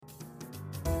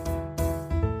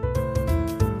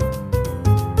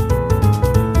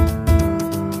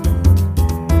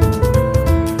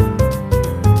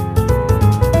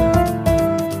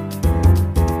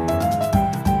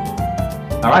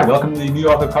Hi, welcome to the New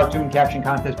Yorker Cartoon Caption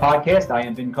Contest podcast. I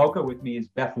am Vin Coca. With me is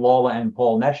Beth Lawler and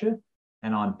Paul Nesher.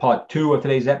 And on part 2 of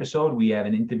today's episode, we have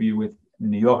an interview with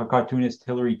New Yorker cartoonist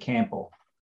Hilary Campbell.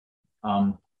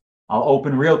 I'll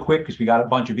open real quick because we got a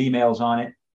bunch of emails on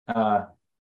it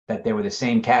that they were the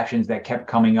same captions that kept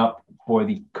coming up for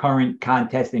the current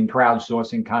contest in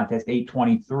crowdsourcing, contest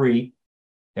 823.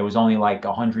 There was only like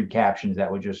 100 captions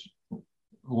that were just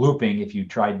looping if you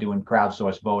tried doing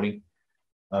crowdsource voting.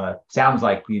 Sounds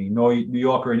like the New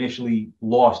Yorker initially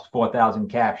lost 4,000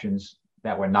 captions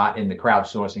that were not in the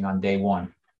crowdsourcing on day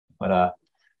one. But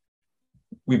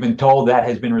we've been told that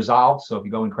has been resolved. So if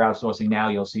you go in crowdsourcing now,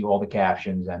 you'll see all the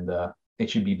captions, and it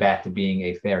should be back to being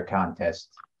a fair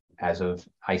contest as of,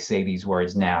 I say these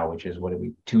words now, which is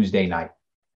Tuesday night.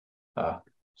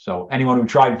 So anyone who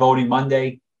tried voting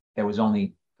Monday, there was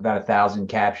only about 1,000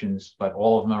 captions, but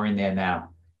all of them are in there now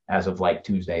as of like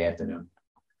Tuesday afternoon.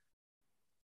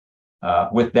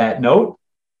 With that note,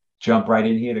 jump right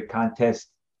in here to contest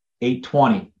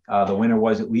 820. The winner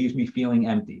was It Leaves Me Feeling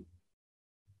Empty.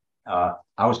 I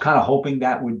was kind of hoping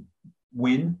that would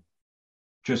win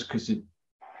just because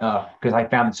I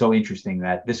found it so interesting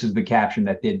that this is the caption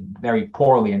that did very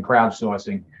poorly in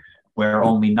crowdsourcing, where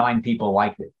only 9 people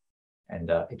liked it.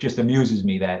 And it just amuses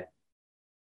me that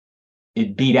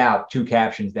it beat out 2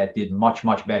 captions that did much,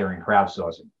 much better in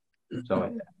crowdsourcing.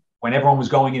 So when everyone was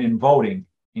going in and voting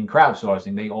in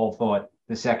crowdsourcing, they all thought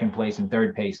the second place and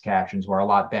third place captions were a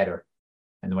lot better.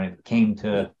 And when it came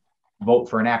to vote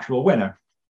for an actual winner,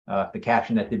 the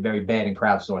caption that did very bad in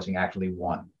crowdsourcing actually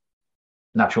won.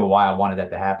 Not sure why I wanted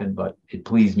that to happen, but it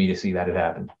pleased me to see that it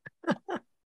happened.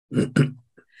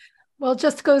 Well, it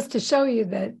just goes to show you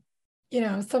that,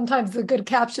 sometimes the good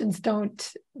captions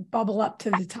don't bubble up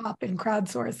to the top in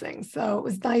crowdsourcing. So it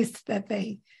was nice that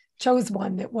they chose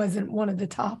one that wasn't one of the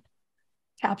top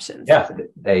captions. Yeah,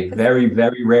 they very,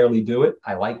 very rarely do it.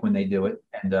 I like when they do it.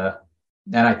 And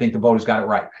I think the voters got it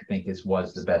right. I think this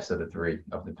was the best of the three.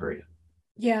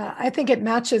 Yeah, I think it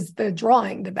matches the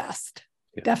drawing the best.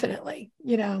 Yeah. Definitely,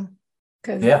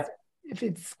 because if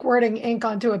it's squirting ink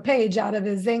onto a page out of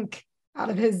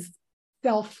his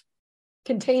self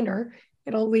container,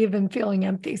 it'll leave him feeling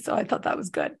empty. So I thought that was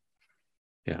good.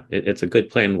 Yeah, it's a good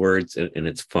play on words, and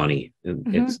it's funny.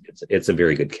 And it's a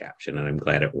very good caption, and I'm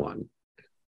glad it won.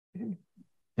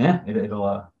 Yeah,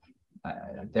 it'll.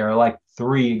 There are like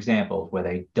 3 examples where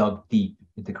they dug deep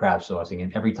into crowdsourcing,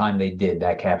 and every time they did,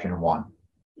 that caption won.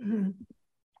 Mm-hmm.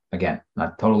 Again,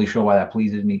 not totally sure why that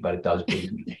pleases me, but it does please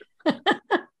me. All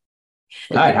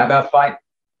right, how about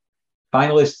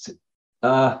finalists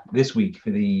this week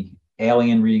for the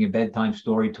alien reading a bedtime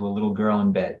story to a little girl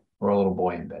in bed or a little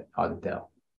boy in bed? Hard to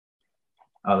tell.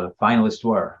 The finalists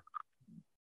were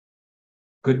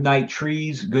Good Night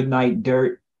Trees, Good Night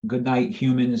Dirt, Good Night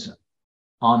Humans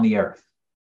on the Earth.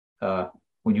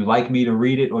 Would you like me to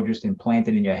read it or just implant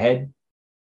it in your head?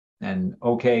 And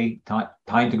okay,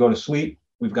 time to go to sleep.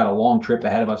 We've got a long trip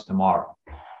ahead of us tomorrow.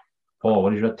 Paul,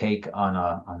 what is your take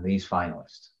on these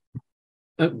finalists?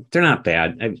 They're not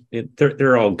bad.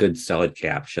 They're all good, solid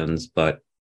captions, but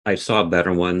I saw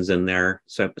better ones in there.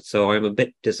 So I'm a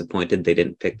bit disappointed they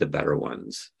didn't pick the better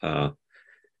ones. For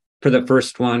the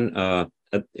first one,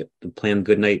 the planned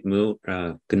Goodnight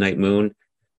Moon,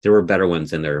 there were better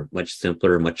ones in there, much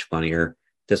simpler, much funnier.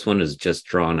 This one is just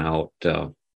drawn out.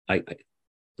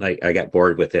 I got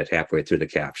bored with it halfway through the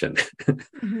caption.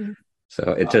 Mm-hmm.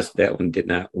 So that one did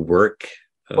not work.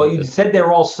 Well, you said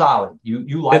they're all solid.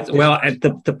 You liked it. Well,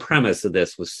 the premise of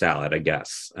this was solid, I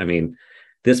guess. I mean,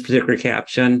 this particular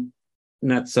caption,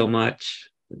 not so much.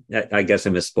 I guess I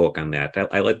misspoke on that.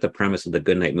 I like the premise of the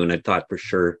Goodnight Moon. I thought for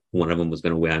sure one of them was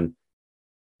going to win.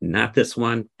 Not this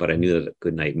one, but I knew that the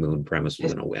Goodnight Moon premise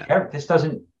was going to win. This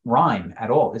doesn't rhyme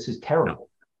at all. This is terrible.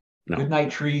 No. Good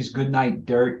night trees, good night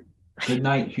dirt, good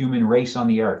night human race on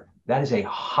the earth. That is a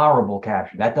horrible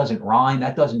caption. That doesn't rhyme.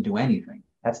 That doesn't do anything.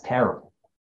 That's terrible.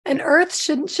 And Earth,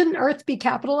 shouldn't Earth be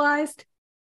capitalized?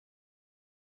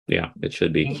 Yeah, it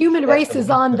should be. Human race is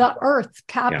on the Earth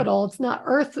capital. Yeah. It's not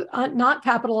Earth, not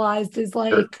capitalized is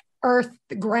like Earth,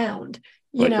 the ground.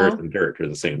 Earth and dirt are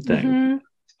the same thing. Mm-hmm.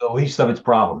 It's the least of its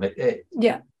problem.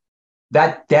 Yeah.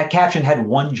 That caption had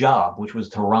one job, which was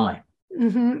to rhyme.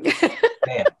 Mm-hmm.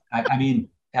 Man, I mean,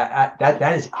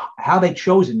 that is how they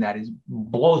chosen that is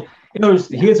blows.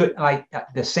 Here's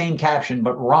the same caption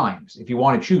but rhymes if you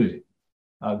want to choose it.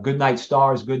 Good night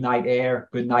stars, good night air,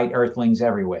 good night earthlings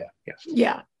everywhere. Yes.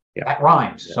 Yeah. That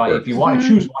rhymes. So if you want to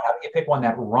choose one, how do you pick one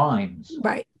that rhymes?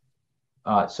 Right.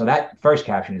 So that first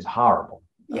caption is horrible.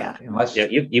 Yeah.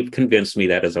 You've convinced me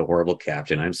that is a horrible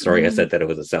caption. I'm sorry I said that it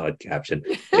was a solid caption.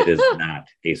 It is not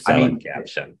a solid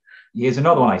caption. Here's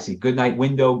another one I see. Good night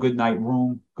window, good night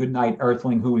room, good night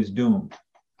earthling who is doomed.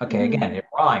 Okay, Mhm. again, it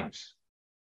rhymes.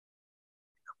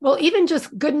 Well, even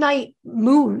just good night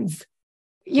moons,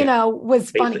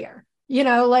 was Basic. funnier.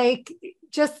 Like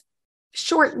just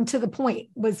short and to the point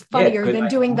was Yeah, funnier good than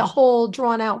night doing the moon, whole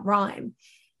drawn out rhyme,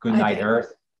 good I night think.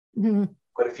 earth. Mhm.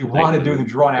 But if you Night want to do the moon,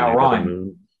 drawn good out night other rhyme,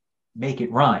 moon. make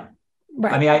it rhyme. I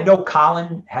Right. mean, I know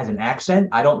Colin has an accent.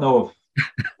 I don't know if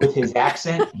with his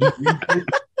accent he reads it.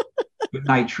 Good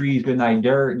night trees, good night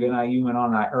dirt, good night human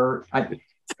on that earth.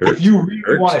 If you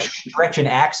really want to stretch an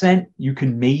accent, you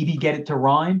can maybe get it to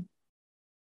rhyme.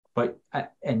 But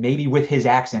and maybe with his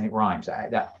accent it rhymes.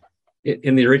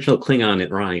 In the original Klingon,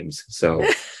 it rhymes. So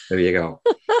there you go.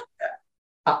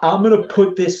 I'm gonna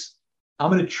put this.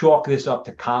 I'm gonna chalk this up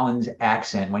to Colin's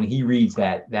accent when he reads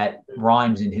that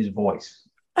rhymes in his voice.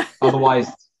 Otherwise,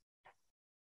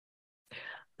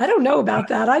 I don't know about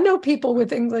that. I know people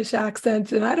with English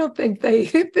accents, and I don't think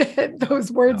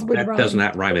those words No, would that rhyme. does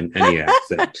not rhyme in any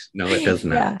accent. No, it does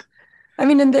not. Yeah. I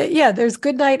mean, there's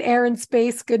good night air and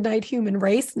space, good night human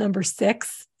race, number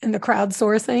 6 in the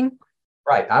crowdsourcing.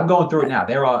 right. I'm going through it now.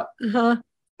 There are Uh-huh.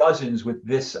 dozens with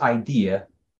this idea,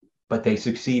 but they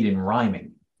succeed in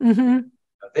rhyming. Mm-hmm.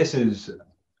 This is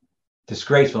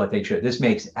disgraceful that they should. This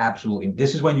makes absolutely.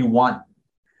 This is when you want.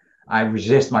 I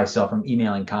resist myself from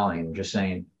emailing Colin and just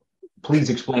saying, please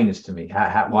explain this to me.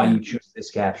 Why you choose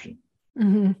this caption?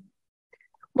 Mm-hmm.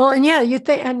 Well, and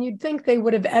you'd think they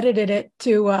would have edited it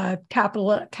to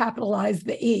capitalize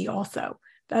the E also.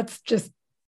 That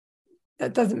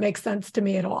doesn't make sense to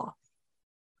me at all.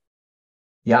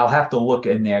 Yeah, I'll have to look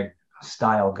in their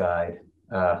style guide.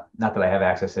 Not that I have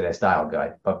access to their style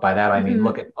guide, but by that I mean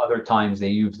look at other times they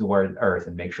use the word Earth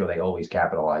and make sure they always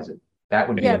capitalize it. That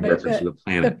would be a reference to the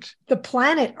planet. The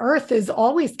planet Earth is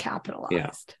always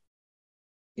capitalized.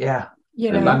 Yeah. You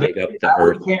And know, they dig up the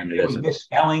Earth. And It was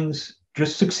misspellings.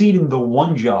 Just succeed in the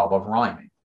one job of rhyming.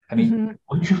 I mean,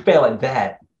 once you fail at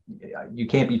that, you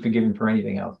can't be forgiven for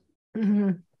anything else.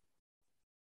 Mm-hmm.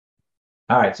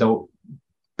 All right, so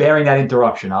bearing that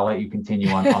interruption, I'll let you continue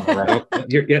on the rest.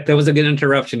 Yeah, that was a good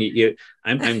interruption.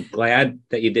 I'm glad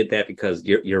that you did that because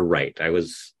you're right.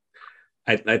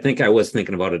 I think I was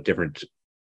thinking about a different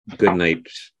good night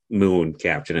moon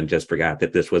caption and just forgot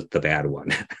that this was the bad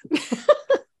one.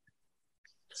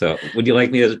 So would you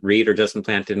like me to read or just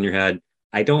implant it in your head?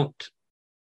 I don't.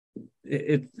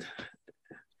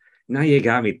 Now you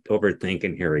got me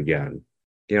overthinking here again.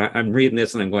 I'm reading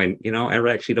this and I'm going,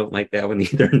 I actually don't like that one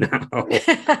either now.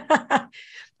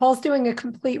 Paul's doing a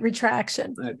complete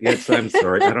retraction. Yes, I'm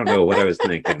sorry. I don't know what I was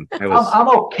thinking. I'm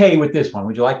okay with this one.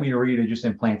 Would you like me to read it or just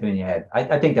implant it in your head?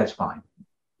 I think that's fine.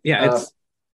 Yeah,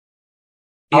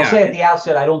 I'll say at the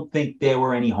outset, I don't think there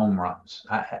were any home runs.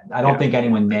 I don't think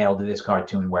anyone nailed this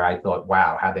cartoon where I thought,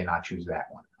 wow, how'd they not choose that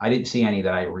one? I didn't see any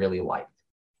that I really liked.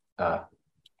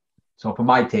 So for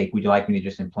my take, would you like me to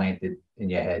just implant it in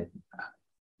your head?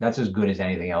 That's as good as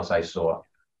anything else I saw.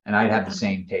 And I'd have the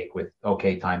same take with,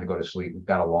 okay, time to go to sleep. We've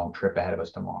got a long trip ahead of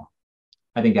us tomorrow.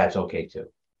 I think that's okay too.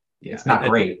 Yeah, it's not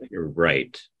great. You're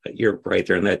right. You're right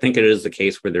there. And I think it is the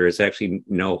case where there is actually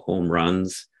no home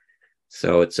runs.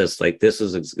 So it's just like, this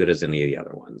is as good as any of the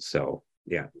other ones. So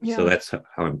yeah. So that's how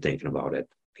I'm thinking about it.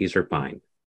 These are fine.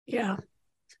 Yeah.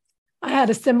 I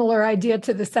had a similar idea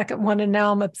to the second one, and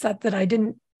now I'm upset that I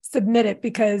didn't submit it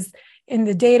because in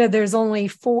the data, there's only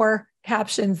 4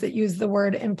 captions that use the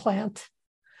word implant.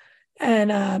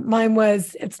 And mine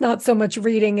was, it's not so much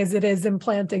reading as it is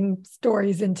implanting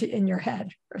stories in your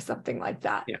head or something like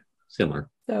that. Yeah, similar.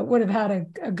 So it would have had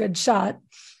a good shot.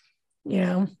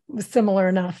 It was similar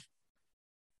enough.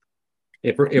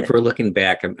 If we're looking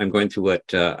back, I'm going through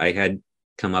what I had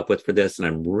come up with for this, and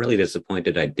I'm really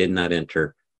disappointed I did not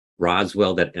enter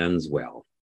Roswell that ends well.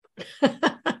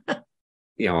 I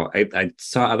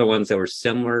saw other ones that were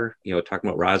similar, talking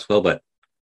about Roswell, but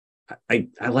I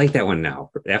like that one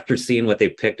now. After seeing what they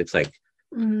picked, it's like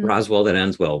Roswell that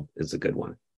ends well is a good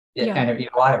one. Yeah. And a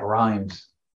lot of rhymes.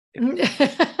 There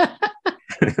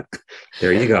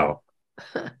you go.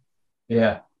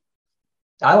 Yeah.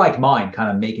 I like mine kind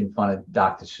of making fun of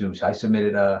Dr. Seuss. I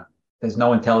submitted there's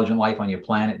no intelligent life on your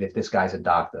planet if this guy's a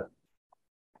doctor,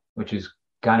 which is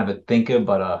kind of a thinker,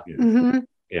 but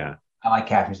yeah. I like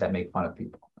captions that make fun of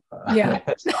people. Yeah.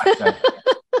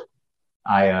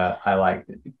 I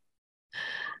liked it.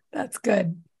 That's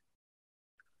good.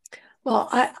 Well,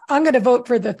 I'm going to vote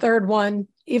for the third one,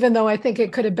 even though I think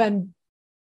it could have been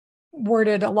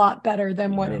worded a lot better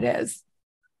than what it is.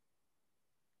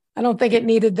 I don't think it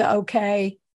needed the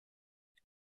okay.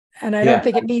 And I don't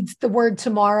think it needs the word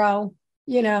tomorrow.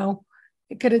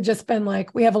 It could have just been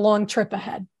like, we have a long trip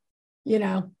ahead,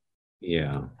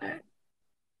 Yeah.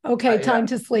 Okay, Yeah. time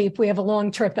to sleep. We have a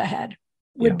long trip ahead.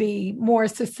 Would Yeah. be more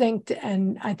succinct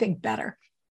and I think better.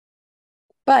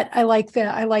 But I like the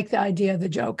idea of the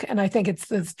joke, and I think it's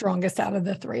the strongest out of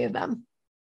the three of them.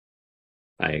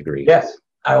 I agree. Yes,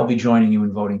 I will be joining you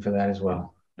in voting for that as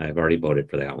well. I've already voted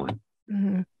for that one.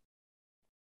 Mm-hmm.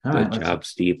 Good job,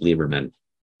 Steve Lieberman.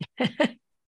 All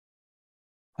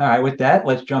right, with that,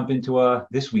 let's jump into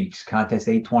this week's contest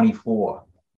 824.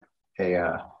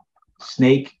 A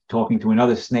snake talking to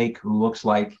another snake who looks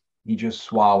like he just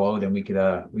swallowed, and we could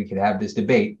have this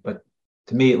debate, but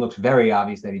to me it looks very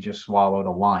obvious that he just swallowed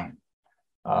a lion.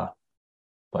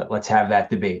 But let's have that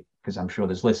debate, because I'm sure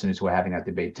there's listeners who are having that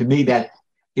debate. To me, that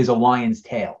is a lion's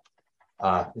tail.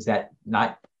 Is that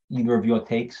not either of your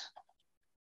takes?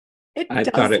 I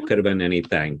thought it could have been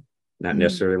anything, not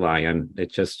necessarily lion.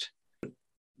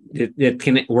 It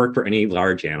can work for any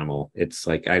large animal. It's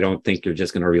like, I don't think you're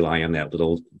just going to rely on that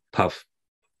little puff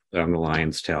on the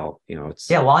lion's tail.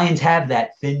 Lions have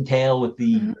that thin tail with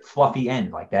the fluffy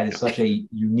end. Like, that is such a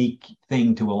unique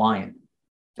thing to a lion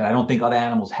that I don't think other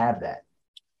animals have that.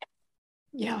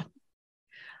 Yeah.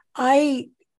 I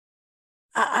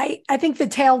think the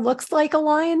tail looks like a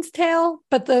lion's tail,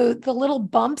 but the little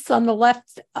bumps on the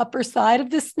left upper side of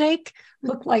the snake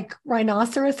look like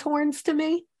rhinoceros horns to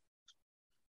me.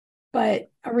 But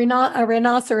a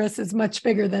rhinoceros is much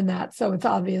bigger than that, so it's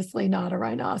obviously not a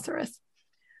rhinoceros.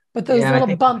 But those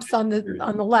little bumps on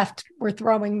the left were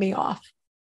throwing me off.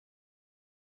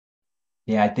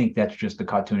 Yeah, I think that's just the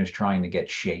cartoonist trying to get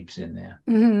shapes in there.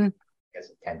 Mm-hmm. I guess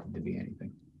it tended to be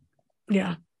anything.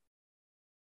 Yeah.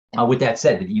 With that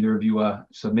said, did either of you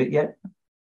submit yet?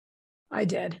 I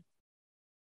did.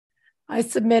 I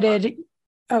submitted.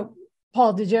 Oh,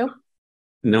 Paul, did you?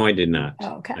 No, I did not.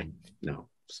 Oh, okay. No.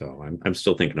 So I'm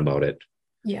still thinking about it.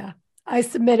 Yeah. I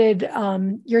submitted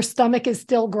Your Stomach is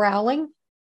Still Growling,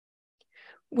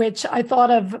 which I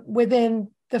thought of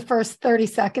within the first 30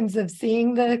 seconds of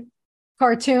seeing the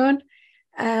cartoon.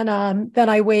 And then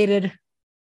I waited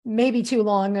maybe too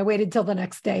long. I waited till the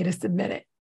next day to submit it.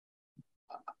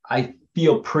 I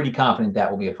feel pretty confident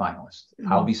that will be a finalist.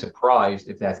 I'll be surprised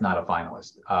if that's not a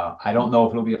finalist. I don't know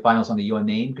if it'll be a finalist under your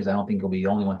name, because I don't think you'll be the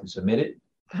only one to submit it.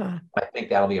 I think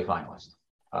that'll be a finalist.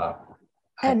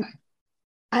 And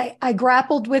I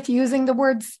grappled with using the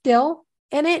word still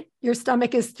in it. Your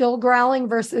stomach is still growling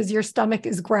versus your stomach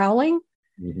is growling.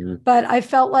 Mm-hmm. But I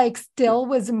felt like still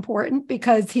was important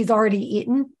because he's already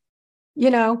eaten,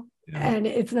 and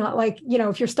it's not like,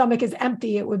 if your stomach is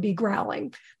empty, it would be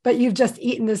growling, but you've just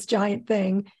eaten this giant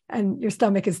thing and your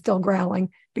stomach is still growling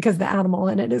because the animal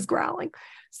in it is growling.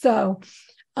 So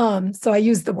I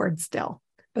used the word still,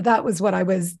 but that was what I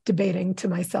was debating to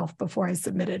myself before I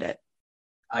submitted it.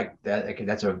 I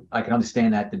can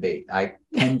understand that debate. I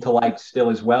tend to like still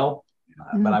as well,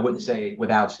 but I wouldn't say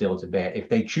without still it's a bad. If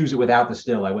they choose it without the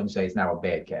still, I wouldn't say it's now a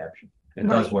bad caption. It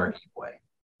does work either way.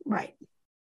 Right.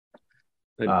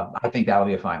 I think that'll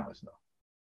be a finalist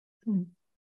though.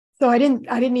 So I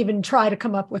didn't even try to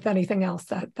come up with anything else.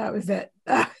 That was it.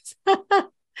 That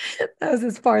was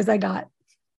as far as I got.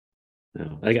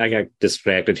 No, I got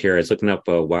distracted here. I was looking up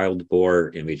wild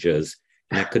boar images,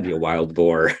 and that could be a wild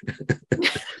boar.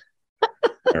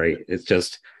 Sorry, it's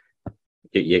just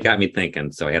you got me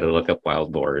thinking, so I had to look up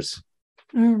wild boars.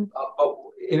 In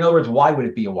other words, why would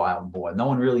it be a wild boar? No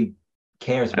one really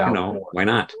cares about. I don't know. Boar. Why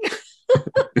not?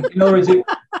 In other words,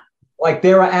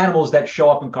 there are animals that show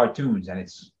up in cartoons, and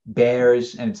it's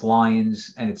bears, and it's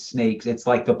lions, and it's snakes. It's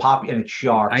like and it's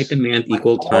sharks. I demand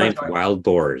equal time for wild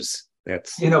boars.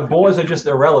 That's boars are just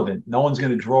irrelevant. No one's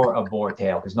going to draw a boar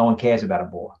tail because no one cares about a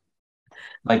boar.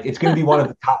 Like, it's going to be one of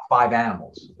the top 5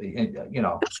 animals.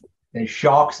 There's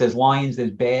sharks, there's lions,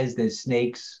 there's bears, there's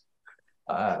snakes.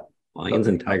 Lions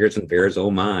and tigers and bears.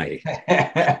 Oh my!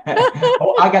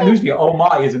 I got news for you. Oh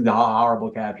my isn't a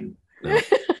horrible caption. No.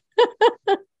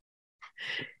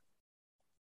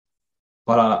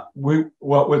 But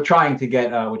we're trying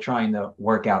to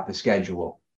work out the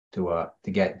schedule to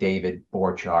get David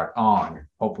Borchardt on.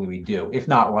 Hopefully we do. If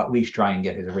not, we'll at least try and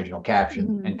get his original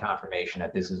caption and confirmation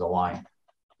that this is a lion.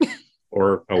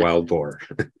 Or a wild boar.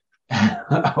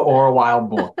 Or a wild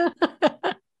boar.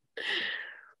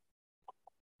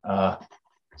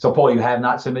 So Paul, you have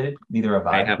not submitted? Neither have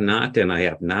I. I have not, and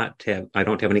I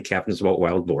don't have any captions about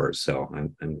wild boars, so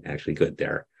I'm actually good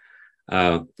there.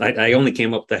 I only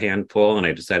came up with a handful, and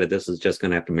I decided this is just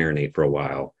going to have to marinate for a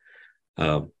while.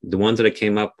 The ones that I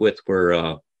came up with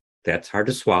were That's Hard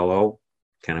to Swallow,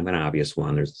 kind of an obvious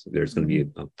one. There's going to be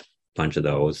a bunch of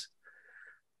those.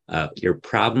 Your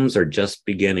Problems Are Just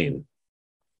Beginning.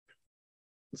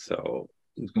 So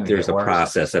there's a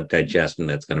process of digestion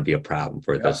that's going to be a problem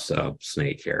for this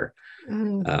snake here.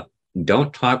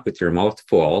 Don't talk with your mouth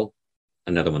full.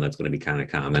 Another one that's going to be kind of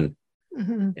common.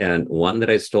 And one that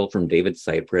I stole from David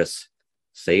Cypress,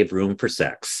 save room for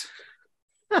sex.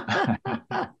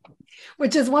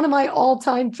 Which is one of my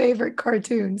all-time favorite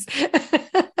cartoons.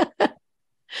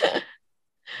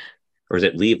 Or is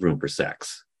it leave room for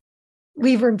sex?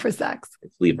 Leave room for sex.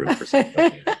 It's leave room for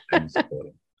sex.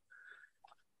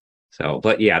 So,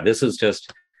 but yeah, this is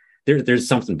just, there's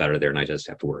something better there and I just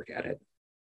have to work at it.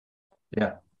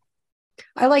 Yeah.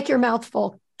 I like your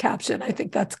mouthful caption. I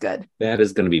think that's good. That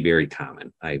is going to be very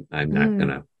common. I'm not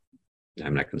going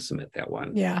to submit that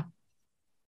one. Yeah.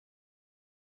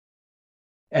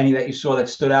 Any that you saw that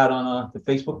stood out on the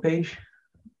Facebook page?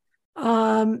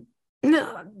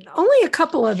 No, only a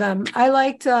couple of them. I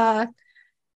liked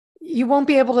you won't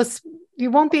be able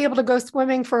to go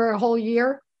swimming for a whole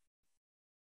year.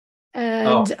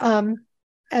 And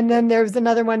then there's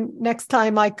another one, next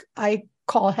time I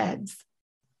call heads,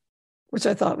 which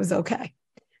I thought was okay.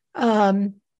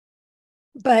 But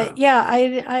yeah,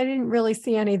 I didn't really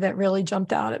see any that really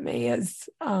jumped out at me as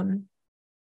home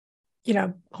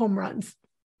runs.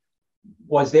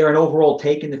 Was there an overall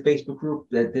take in the Facebook group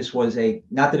that this was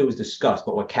not that it was discussed,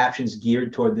 but were captions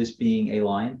geared toward this being a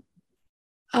lion?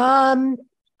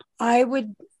 I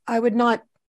would not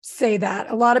say that.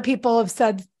 A lot of people have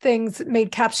said things,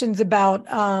 made captions about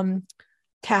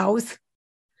cows.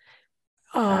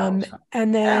 And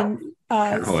then in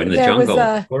the jungle,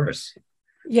 of course.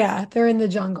 Yeah, they're in the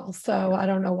jungle. So I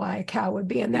don't know why a cow would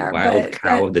be in there. Wild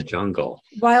cow of the jungle.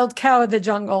 Wild cow of the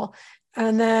jungle.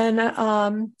 And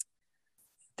then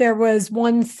there was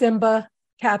one Simba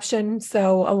caption,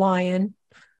 so a lion.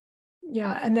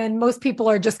 Yeah, and then most people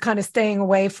are just kind of staying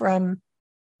away from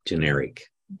generic.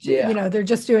 Yeah, they're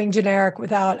just doing generic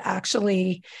without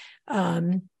actually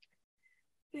saying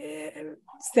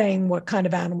what kind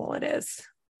of animal it is.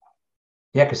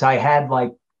 Yeah, because I had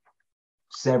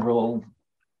several,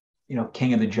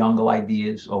 King of the Jungle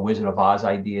ideas or Wizard of Oz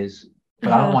ideas,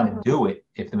 but I don't want to do it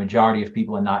if the majority of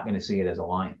people are not going to see it as a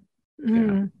lion.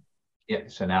 Yeah,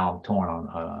 so now I'm torn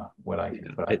on what I.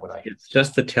 It's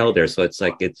just the tell there, so it's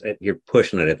like you're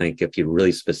pushing it. I think if you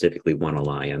really specifically want a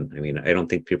lion, I mean, I don't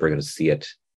think people are going to see it,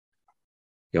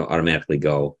 automatically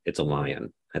go, it's a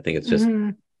lion. I think it's just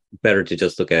better to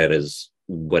just look at it as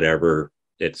whatever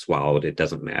it swallowed. It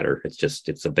doesn't matter.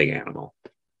 It's a big animal.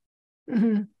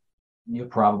 You're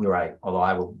probably right.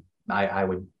 Although I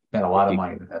would bet a lot of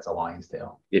money that that's a lion's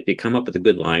tail. If you come up with a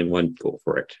good lion one, go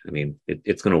for it. I mean,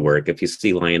 it's going to work. If you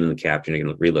see lion in the caption, you're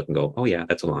going to relook and go, oh yeah,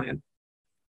 that's a lion.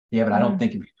 Yeah, but I don't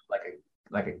think if you do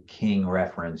like a king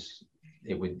reference,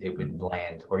 it would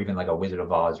land, or even like a Wizard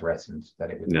of Oz reference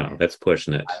that it would. No, land. that's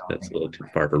pushing it. That's a little too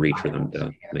far of a reach for them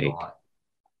to make.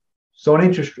 So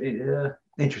interesting.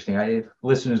 If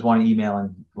listeners want to email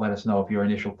and let us know if your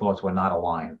initial thoughts were not a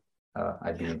lion,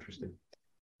 I'd be interested.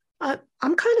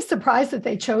 I'm kind of surprised that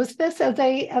they chose this as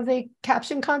a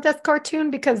caption contest cartoon,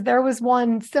 because there was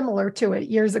one similar to it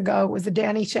years ago. It was a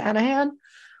Danny Shanahan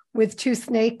with two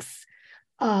snakes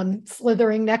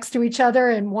slithering next to each other,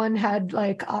 and one had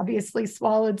obviously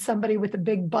swallowed somebody with a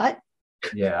big butt.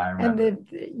 Yeah, I remember.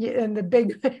 And the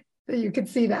big, you could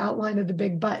see the outline of the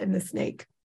big butt in the snake.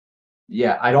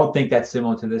 Yeah, I don't think that's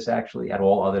similar to this actually at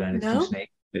all, other than it's two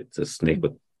snakes. It's a snake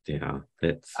with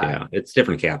it's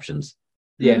different captions.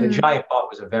 Yeah, the giant butt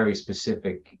was a very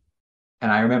specific,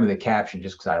 and I remember the caption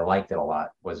just because I liked it a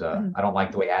lot. Was I don't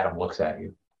like the way Adam looks at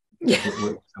you. Yeah,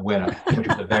 the winner, which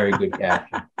was a very good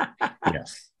caption.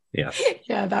 Yes.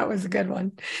 Yeah, that was a good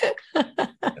one.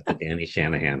 That's the Danny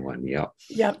Shanahan one. Yep.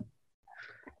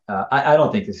 I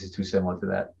don't think this is too similar to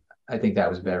that. I think that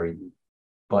was very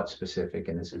butt specific,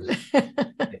 and this is.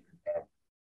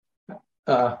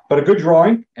 But a good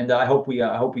drawing, and I hope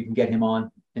we can get him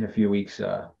on in a few weeks.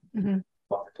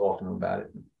 Talk to him about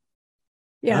it.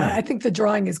 Yeah, I think the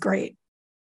drawing is great.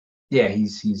 Yeah,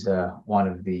 he's one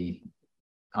of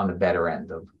on the better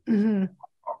end of.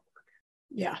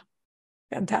 Yeah,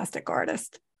 fantastic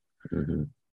artist. All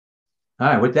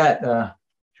right, with that,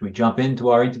 should we jump into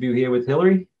our interview here with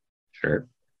Hillary? Sure.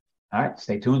 All right,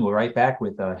 stay tuned. We'll be right back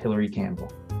with Hillary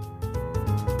Campbell.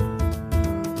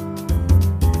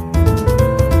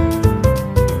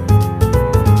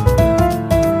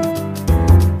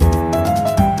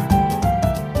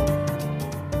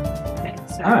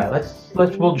 All right,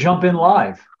 we'll jump in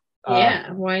live.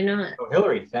 Yeah, why not? So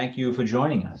Hillary, thank you for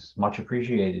joining us. Much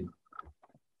appreciated.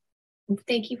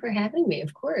 Thank you for having me,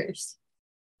 of course.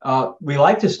 We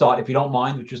like to start, if you don't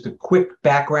mind, with just a quick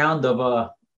background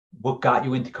of what got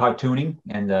you into cartooning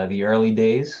and the early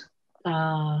days.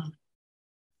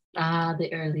 The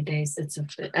early days. It's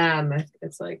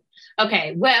like,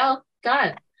 okay, well,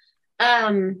 God.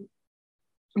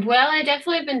 Well, I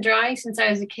definitely have been drawing since I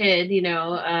was a kid,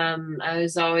 I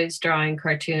was always drawing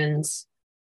cartoons,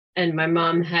 and my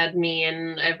mom had me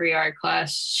in every art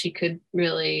class she could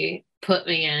really put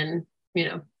me in,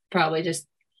 probably just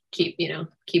keep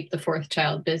the fourth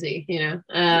child busy.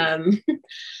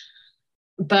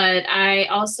 But I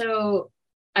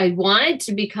wanted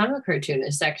to become a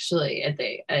cartoonist actually at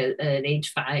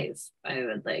age 5.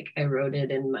 I wrote it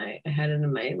I had it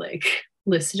in my like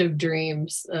list of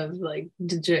dreams of like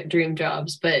dream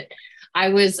jobs. But I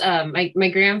was my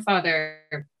grandfather,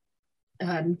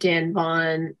 Dan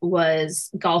Vaughn,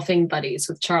 was golfing buddies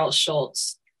with Charles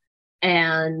Schulz,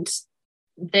 and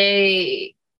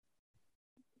they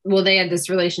had this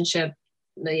relationship,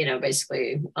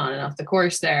 basically on and off the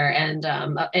course there, and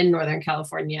in Northern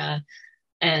California.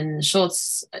 And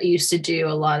Schulz used to do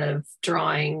a lot of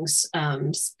drawings,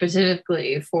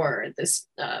 specifically for this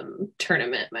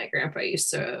tournament my grandpa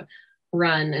used to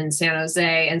run in San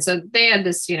Jose. And so they had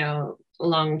this,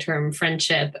 long-term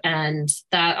friendship. And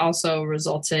that also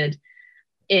resulted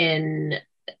in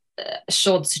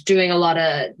Schulz doing a lot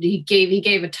of, he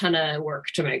gave a ton of work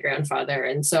to my grandfather.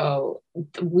 And so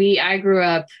I grew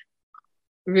up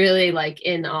really like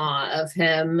in awe of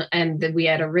him, and that we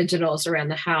had originals around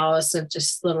the house of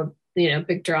just little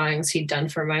big drawings he'd done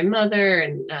for my mother.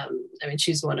 And she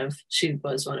was one of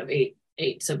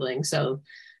eight siblings, so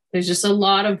there's just a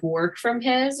lot of work from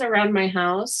his around my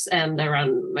house and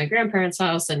around my grandparents'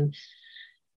 house. And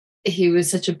he was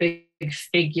such a big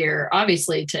figure,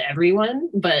 obviously, to everyone,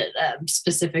 but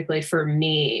specifically for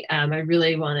me. I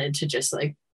really wanted to just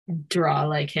like draw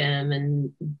like him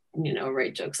and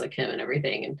write jokes like him and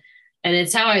everything. And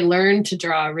it's how I learned to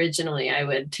draw originally. I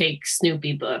would take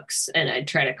Snoopy books and I'd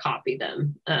try to copy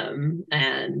them.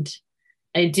 And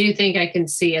I do think I can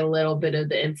see a little bit of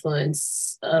the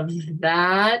influence of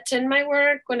that in my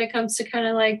work when it comes to kind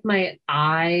of like my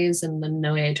eyes and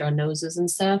the way I draw noses and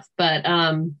stuff. But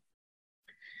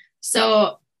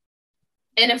so,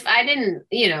 and if I didn't,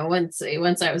 once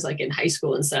I was like in high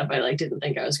school and stuff, I like didn't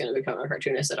think I was going to become a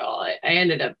cartoonist at all. I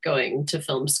ended up going to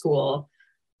film school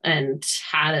and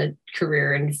had a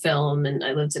career in film, and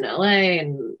I lived in LA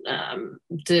and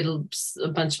did a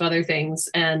bunch of other things,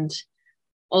 and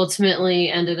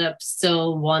ultimately ended up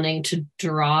still wanting to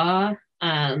draw,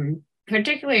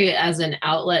 particularly as an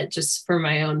outlet just for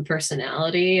my own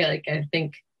personality. Like, I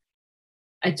think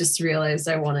I just realized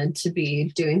I wanted to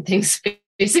be doing things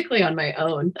basically on my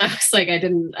own. I was like, I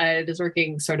was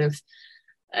working sort of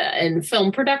in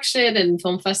film production and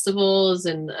film festivals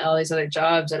and all these other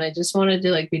jobs. And I just wanted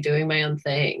to like be doing my own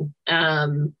thing.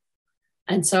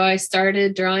 And so I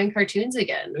started drawing cartoons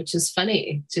again, which is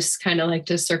funny, just kind of like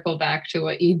to circle back to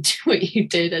what you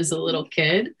did as a little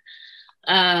kid.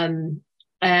 And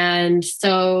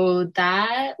so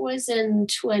that was in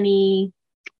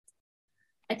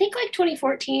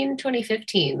 2014,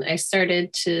 2015, I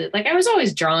started to like, I was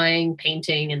always drawing,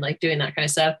 painting, and like doing that kind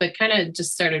of stuff, but kind of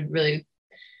just started really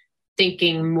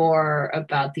thinking more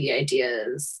about the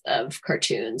ideas of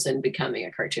cartoons and becoming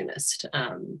a cartoonist.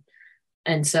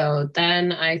 And so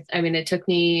then it took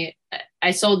me,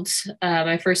 I sold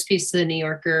my first piece to the New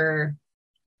Yorker,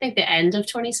 I think the end of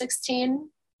 2016.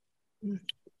 Is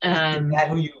that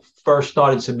who you first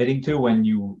started submitting to when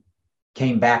you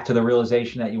came back to the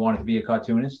realization that you wanted to be a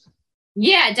cartoonist?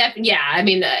 Yeah, definitely.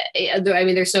 Yeah.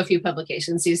 There's so few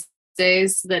publications these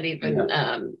days that even,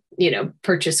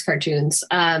 purchase cartoons.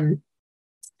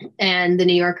 And the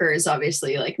New Yorker is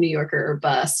obviously like New Yorker or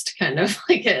bust, kind of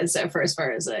like as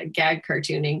far as a gag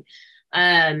cartooning.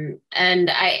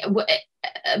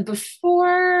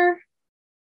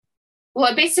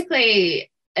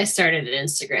 I started an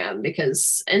Instagram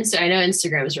because I know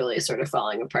Instagram is really sort of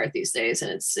falling apart these days,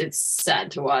 and it's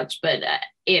sad to watch. But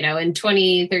in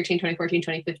 2013, 2014,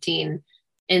 2015,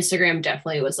 Instagram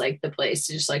definitely was like the place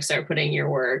to just like start putting your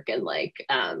work and like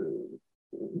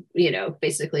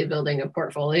basically building a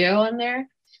portfolio on there.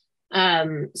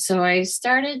 So I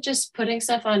started just putting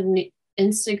stuff on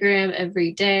Instagram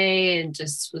every day and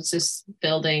was just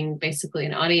building basically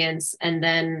an audience. And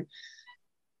then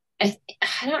I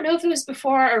don't know if it was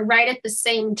before or right at the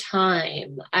same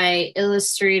time, I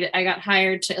got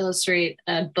hired to illustrate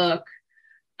a book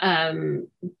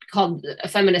called A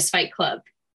Feminist Fight Club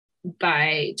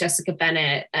by Jessica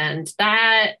Bennett. And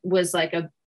that was like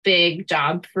a big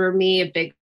job for me, a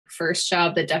big first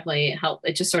job that definitely helped.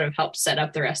 It just sort of helped set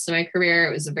up the rest of my career.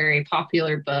 It was a very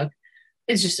popular book.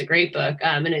 It's just a great book.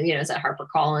 And it's at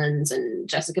HarperCollins, and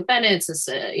Jessica Bennett's this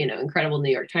incredible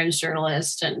New York Times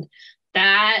journalist. And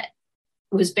that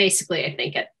was basically, I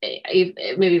think,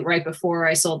 maybe right before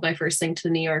I sold my first thing to the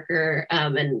New Yorker,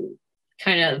 and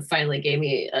kind of finally gave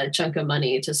me a chunk of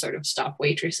money to sort of stop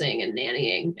waitressing and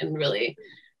nannying and really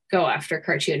go after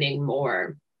cartooning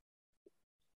more.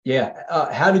 Yeah.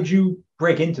 How did you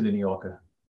break into the New Yorker?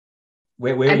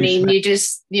 Where you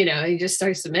just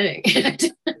start submitting.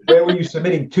 Where were you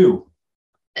submitting to?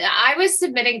 I was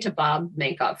submitting to Bob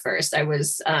Mankoff first. I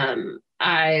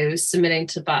submitted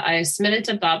to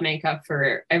Bob Mankoff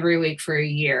for every week for a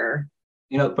year.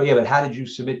 But how did you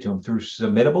submit to him? Through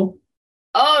Submittable?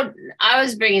 Oh, I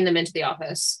was bringing them into the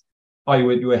office. Oh,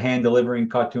 you were hand delivering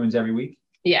cartoons every week?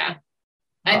 Yeah.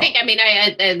 I think,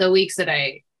 I had the weeks that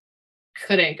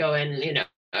couldn't go in,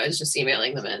 I was just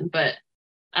emailing them in, but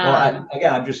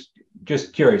I'm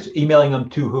just curious, emailing them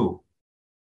to who?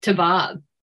 To Bob.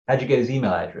 How'd you get his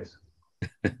email address?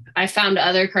 I found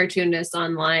other cartoonists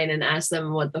online and asked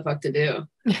them what the fuck to do.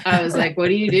 I was like, what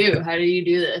do you do? How do you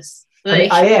do this?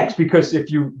 Like, I asked because if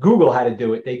you Google how to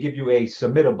do it, they give you a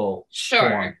submittable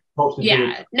sure form.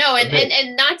 Yeah, no,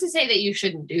 and not to say that you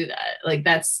shouldn't do that. Like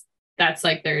that's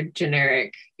like their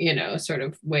generic, sort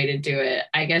of way to do it.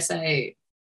 I guess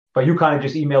But you kind of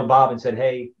just emailed Bob and said,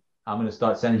 hey, I'm going to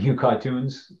start sending you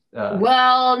cartoons.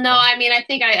 Well, no, I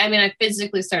think I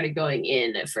physically started going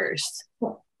in at first.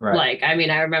 Right. Like, I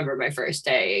remember my first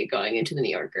day going into the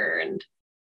New Yorker, and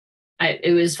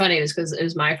it was funny. It was because it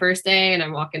was my first day and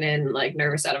I'm walking in like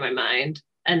nervous out of my mind.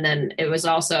 And then it was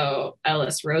also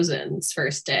Ellis Rosen's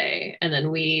first day. And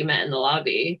then we met in the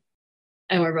lobby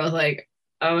and we're both like,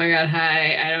 oh my God,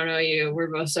 hi, I don't know you.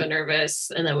 We're both so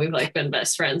nervous. And then we've like been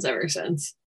best friends ever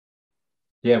since.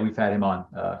 Yeah, we've had him on.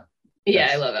 Yeah,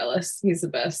 I love Ellis. He's the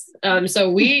best. So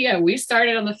we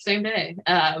started on the same day.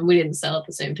 We didn't sell at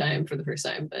the same time for the first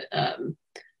time, but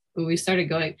we started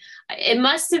going. It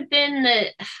must have been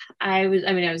that I was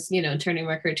turning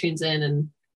my cartoons in,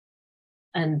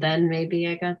 and then maybe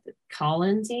I got the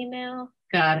Collins email.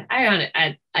 God,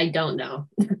 I don't know.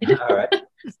 All right.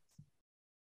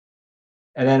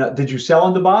 And then did you sell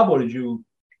on to Bob, or did you?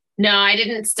 No, I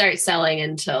didn't start selling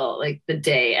until like the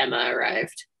day Emma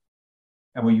arrived.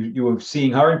 And were you were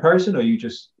seeing her in person, or you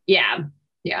just? Yeah.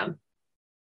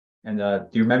 And do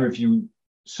you remember if you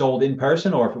sold in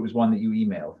person or if it was one that you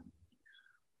emailed?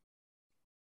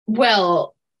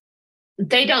 Well,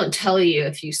 they don't tell you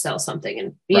if you sell something,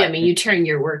 and right. you turn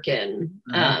your work in.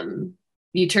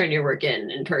 You turn your work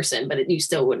in person, but you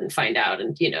still wouldn't find out.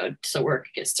 And, so work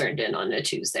gets turned in on a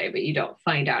Tuesday, but you don't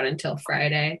find out until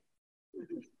Friday.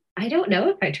 I don't know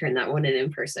if I turned that one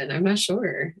in person. I'm not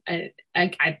sure. I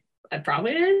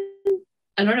probably didn't.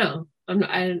 I don't know.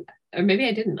 Or maybe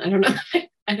I didn't. I don't know.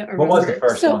 I don't remember. What was the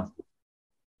first one?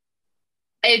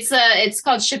 It's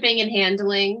called Shipping and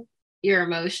Handling Your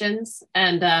Emotions.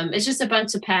 And it's just a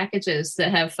bunch of packages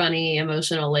that have funny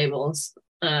emotional labels.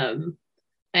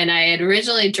 And I had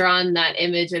originally drawn that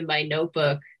image in my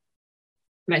notebook,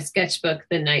 my sketchbook,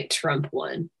 the night Trump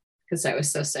won, because I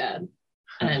was so sad.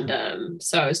 And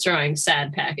so I was drawing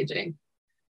sad packaging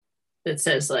that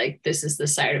says, like, this is the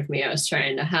side of me I was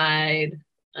trying to hide,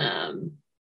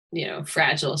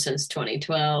 fragile since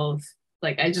 2012.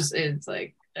 Like, it's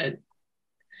a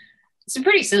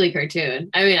pretty silly cartoon.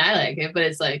 I like it, but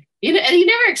it's like, and you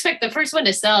never expect the first one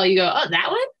to sell. You go, oh, that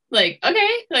one? Like, okay.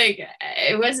 Like,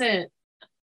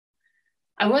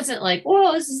 I wasn't like,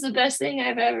 whoa, this is the best thing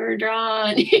I've ever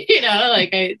drawn. Like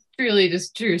I truly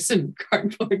just drew some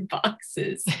cardboard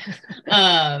boxes.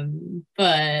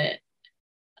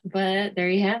 But there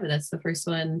you have it. That's the first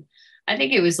one. I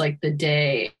think it was like the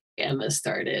day Emma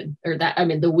started,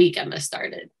 the week Emma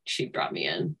started, she brought me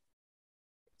in.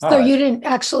 So you didn't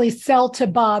actually sell to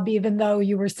Bob, even though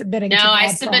you were submitting to Bob? No, I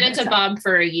submitted to Bob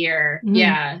for a year. Mm-hmm.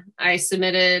 Yeah, I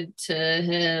submitted to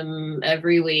him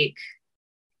every week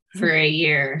for a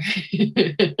year.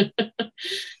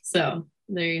 So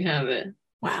there you have it.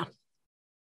 Wow.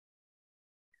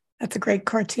 That's a great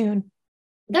cartoon.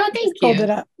 No, thank you. Hold it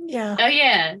up. Yeah. Oh,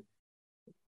 yeah.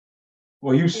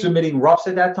 Were you submitting roughs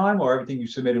at that time, or everything you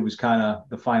submitted was kind of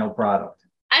the final product?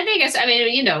 I think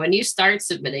when you start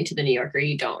submitting to the New Yorker,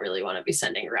 you don't really want to be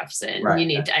sending roughs in. Right. You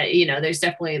need to, there's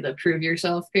definitely the prove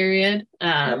yourself period.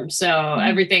 So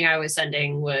everything I was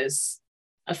sending was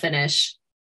a finish.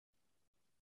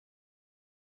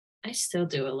 I still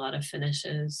do a lot of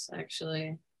finishes,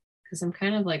 actually, because I'm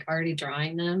kind of like already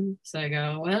drawing them. So I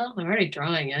go, well, I'm already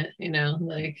drawing it,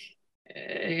 like,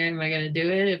 am I going to do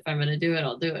it? If I'm going to do it,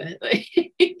 I'll do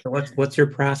it. What's your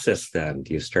process then?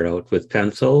 Do you start out with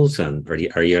pencils, or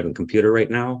are you on a computer right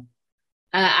now?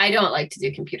 I don't like to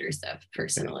do computer stuff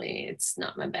personally. It's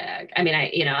not my bag.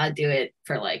 I do it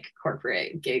for like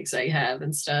corporate gigs I have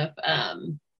and stuff.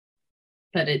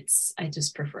 but I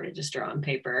just prefer to just draw on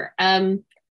paper.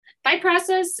 My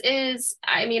process is,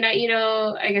 I mean,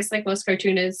 I guess like most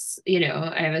cartoonists,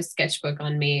 I have a sketchbook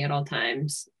on me at all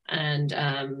times, and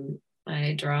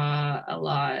I draw a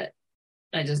lot.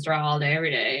 I just draw all day,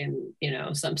 every day, and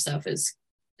some stuff is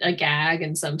a gag,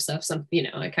 and some stuff,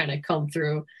 I kind of comb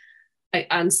through.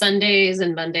 On Sundays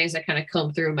and Mondays, I kind of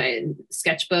comb through my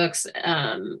sketchbooks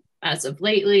as of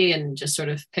lately, and just sort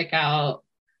of pick out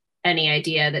any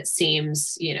idea that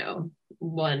seems,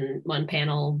 one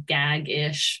panel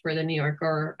gag-ish for the New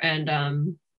Yorker. And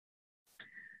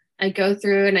I go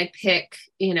through and I pick,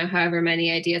 however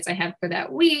many ideas I have for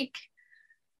that week.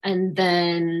 And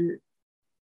then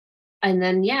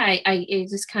I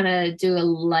just kind of do a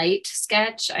light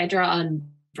sketch. I draw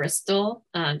on Bristol,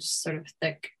 just sort of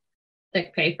thick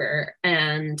paper,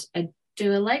 and I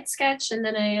do a light sketch, and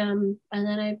then I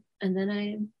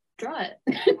draw it.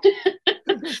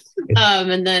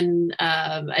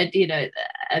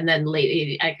 And then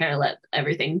lately I kind of let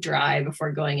everything dry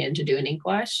before going in to do an ink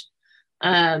wash.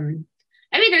 I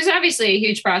mean, there's obviously a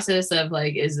huge process of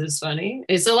like, is this funny?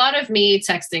 It's a lot of me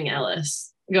texting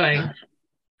Ellis going,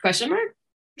 question mark?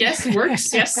 Yes,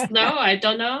 works. Yes, no, I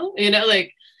don't know.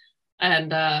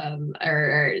 And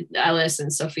or Alice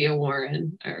and Sophia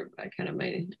Warren are kind of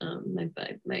my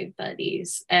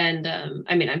buddies. And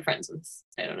I mean, I'm friends with,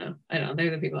 I don't know.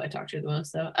 They're the people I talk to the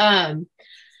most, though.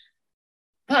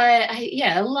 But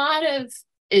a lot of,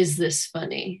 is this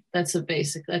funny? That's a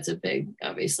big,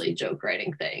 obviously, joke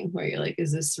writing thing where you're like,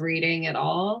 is this reading at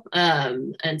all?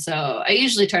 And so I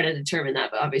usually try to determine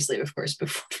that, but obviously, of course,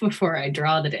 before I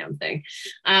draw the damn thing.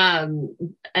 And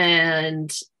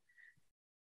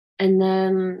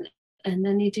then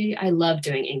I love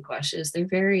doing ink washes. I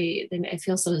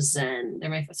feel so zen.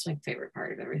 That's my favorite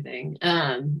part of everything.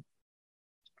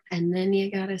 And then you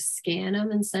got to scan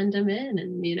them and send them in,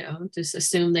 and, just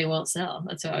assume they won't sell.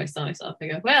 That's how I always tell myself. I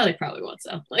go, well, they probably won't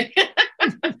sell. Like,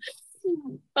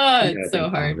 it's so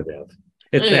hard.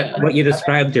 What you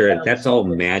described there, that's all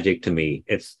magic to me.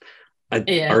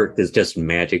 Art is just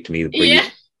magic to me.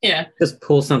 Yeah. Just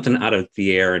pull something out of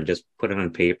the air and just put it on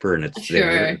paper, and it's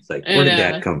there. It's like, where did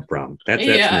that come from? That's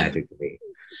magic to me.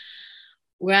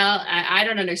 Well, I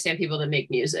don't understand people that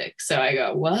make music. So I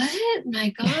go, what?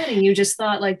 My God. And you just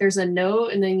thought like there's a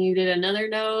note and then you did another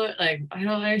note. Like, I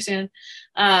don't understand.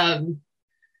 But,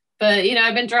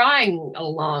 I've been drawing a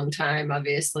long time,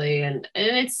 obviously. And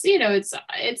it's,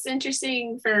 it's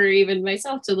interesting for even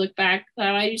myself to look back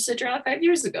how I used to draw 5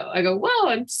 years ago. I go, whoa,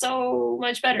 I'm so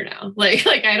much better now. Like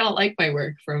I don't like my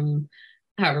work from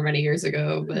however many years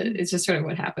ago, but it's just sort of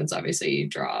what happens. Obviously, you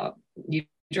draw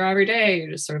every day.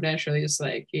 You're just sort of naturally just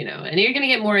like, and you're going to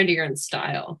get more into your own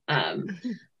style.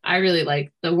 I really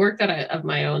like the work of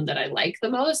my own that I like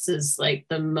the most is like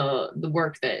the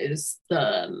work that is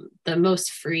the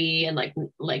most free, and like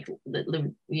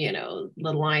the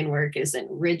line work isn't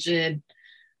rigid,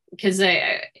 because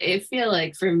I feel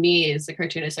like for me as a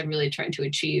cartoonist, I'm really trying to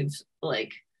achieve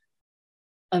like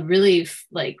a really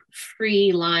like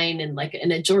free line, and like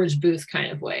in a George Booth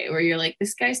kind of way, where you're like,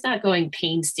 this guy's not going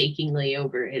painstakingly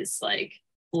over his like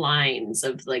lines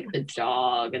of like the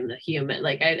dog and the human.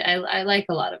 Like I like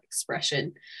a lot of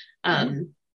expression.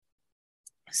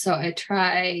 So I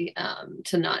try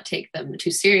to not take them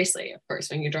too seriously, of course,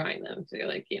 when you're drawing them. So you're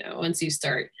like, once you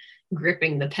start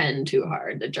gripping the pen too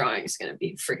hard, the drawing is going to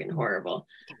be freaking horrible.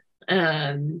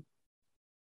 But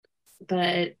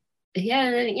yeah,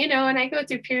 and then, and I go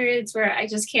through periods where I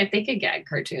just can't think of gag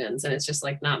cartoons, and it's just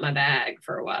like not my bag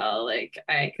for a while. Like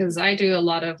because I do a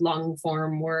lot of long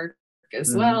form work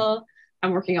as well.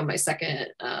 I'm working on my second,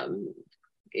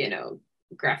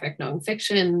 graphic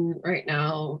nonfiction right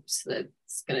now. So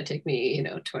that's going to take me,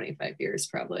 25 years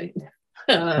probably.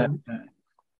 But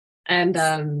I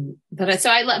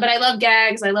love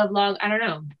gags. I love I don't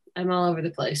know. I'm all over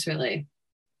the place, really.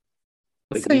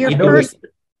 So your first,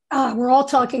 we're all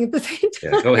talking at the same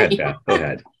time. Yeah, go ahead, Beth. Go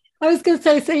ahead. I was going to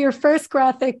say, so your first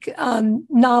graphic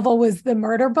novel was The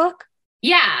Murder Book?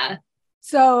 Yeah.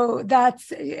 So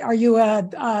are you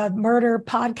a murder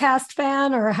podcast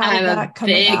fan, or how did that come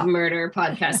about? I'm a big murder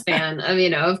podcast fan. I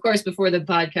mean, of course, before the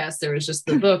podcast, there was just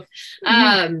the book.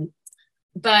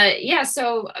 But yeah,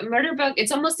 so Murder Book,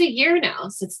 it's almost a year now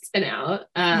since it's been out,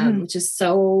 which is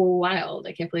so wild.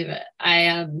 I can't believe it.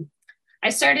 I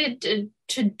started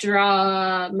to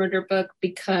draw Murder Book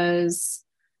because,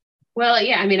 well,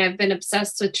 yeah, I mean, I've been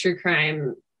obsessed with true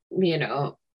crime,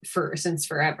 since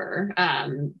forever.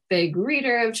 Big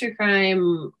reader of true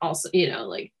crime, also,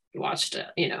 like watched,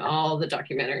 all the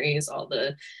documentaries, all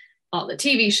the all the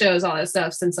TV shows, all that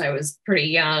stuff since I was pretty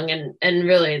young. And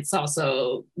really it's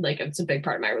also like, it's a big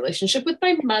part of my relationship with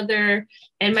my mother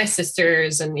and my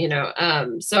sisters. And,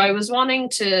 so I was wanting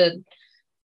to,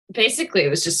 basically it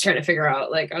was just trying to figure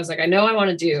out, like, I was like, I know I want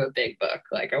to do a big book.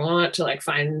 Like I want to like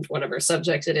find whatever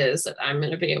subject it is that I'm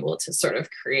going to be able to sort of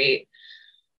create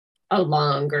a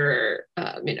longer,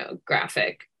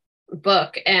 graphic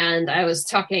book. And I was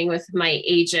talking with my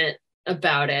agent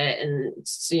about it, and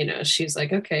she's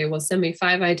like, okay, well, send me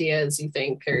 5 ideas you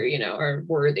think are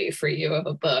worthy for you of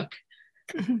a book.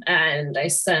 And I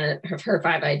sent her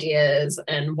 5 ideas,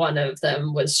 and one of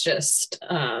them was just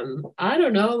I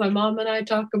don't know, my mom and I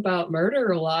talk about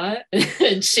murder a lot.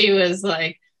 And she was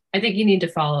like, I think you need to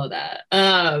follow that.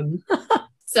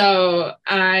 So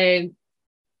I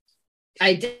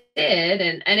did,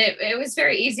 and it was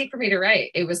very easy for me to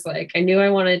write. It was like, I knew I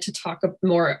wanted to talk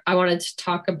more. I wanted to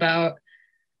talk about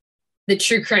the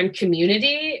true crime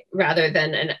community rather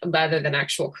than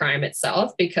actual crime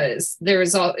itself, because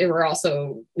we're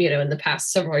also, in the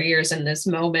past several years in this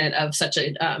moment of such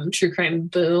a true crime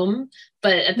boom.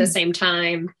 But at the same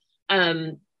time,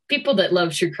 people that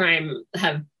love true crime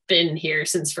have been here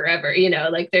since forever,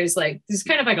 like there's kind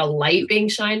of like a light being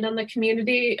shined on the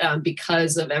community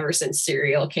because of, ever since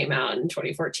Serial came out in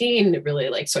 2014, it really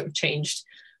like sort of changed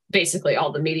basically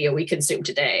all the media we consume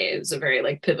today. It was a very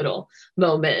like pivotal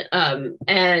moment.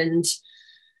 And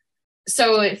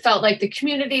so it felt like the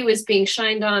community was being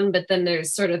shined on, but then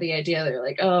there's sort of the idea that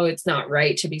like, oh, it's not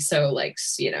right to be so like,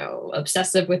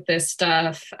 obsessive with this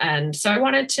stuff. And so I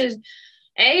wanted to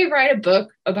write a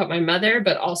book about my mother,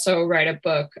 but also write a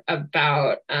book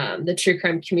about the true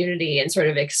crime community and sort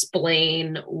of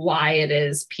explain why it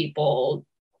is people,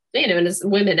 and as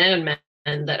women and men,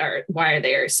 why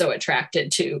they are so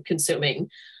attracted to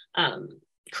consuming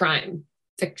crime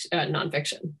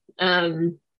nonfiction.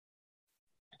 And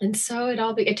so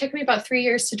it took me about 3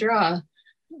 years to draw.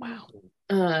 Wow.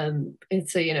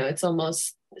 It's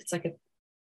like a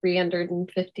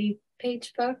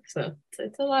 350-page book, so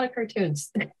it's a lot of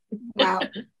cartoons. Wow.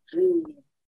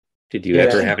 Did you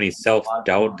ever have any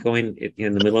self-doubt going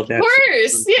in the middle of that? Of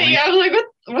course. Yeah. I'm like,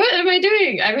 what am I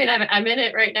doing? I mean, I'm in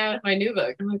it right now with my new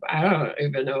book. I'm like, I don't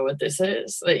even know what this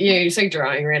is. Like, you're just like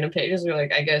drawing random pages. You're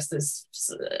like, I guess this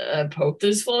hope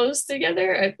this flows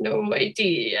together. I have no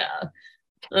idea.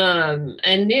 And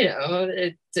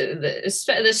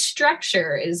the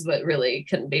structure is what really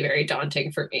can be very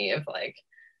daunting for me, of like,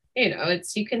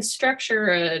 you can structure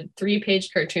a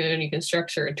 3-page cartoon, you can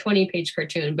structure a 20-page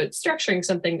cartoon, but structuring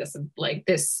something that's like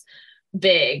this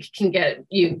big I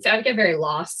get very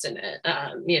lost in it.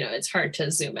 It's hard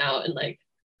to zoom out and like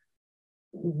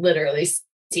literally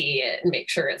see it and make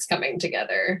sure it's coming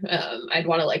together. I'd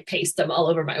want to like paste them all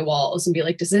over my walls and be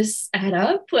like, does this add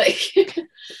up? Like,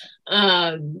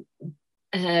 but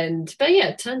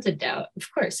yeah, tons of doubt.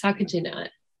 Of course, how could you not?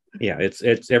 Yeah,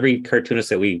 it's every cartoonist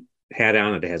that we had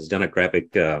on that has done a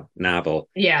graphic novel.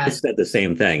 Yeah, it's said the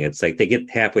same thing. It's like they get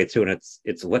halfway through and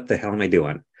it's what the hell am I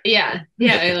doing? Yeah. What the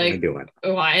hell am I doing?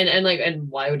 Why and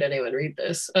why would anyone read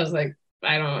this? I was like,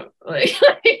 I don't like.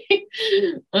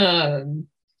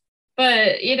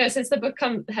 But since the book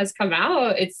has come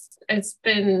out, it's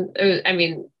been. I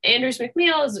mean, Andrews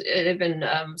McMeel has been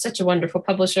such a wonderful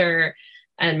publisher,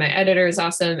 and my editor is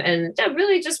awesome, and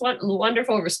really just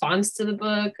wonderful response to the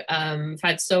book. I've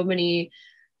had so many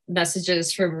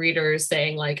messages from readers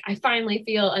saying like, I finally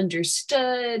feel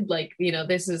understood, like,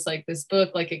 this is like, this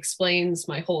book like explains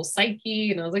my whole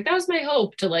psyche. And I was like, that was my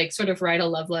hope, to like sort of write a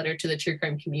love letter to the true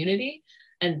crime community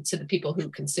and to the people who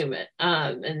consume it.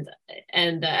 And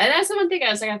that's the one thing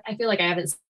I was like, I feel like I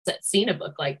haven't seen a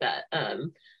book like that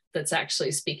that's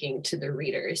actually speaking to the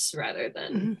readers rather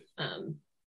than I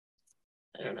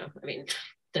don't know, I mean,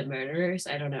 the murderers,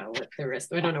 I don't know what the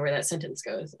rest, I don't know where that sentence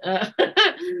goes.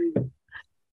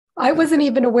 I wasn't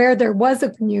even aware there was a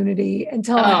community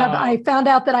until I found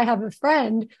out that I have a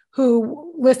friend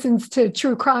who listens to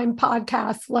true crime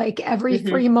podcasts like every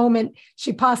free moment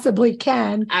she possibly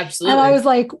can. Absolutely. And I was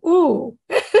like, ooh,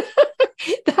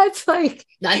 that's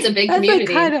a big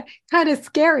community. Like kind of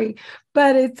scary,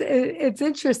 but it's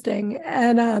interesting.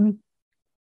 And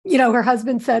her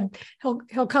husband said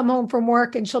he'll come home from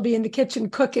work and she'll be in the kitchen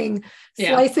cooking,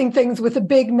 slicing things with a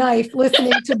big knife,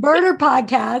 listening to murder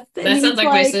podcasts. And that sounds like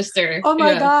my sister. Oh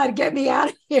my God, get me out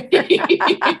of here.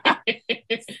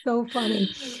 So funny.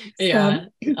 Yeah.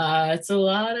 It's a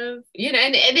lot of,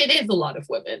 and it is a lot of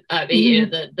women.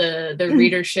 The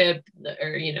readership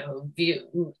or,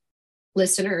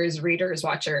 listeners, readers,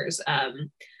 watchers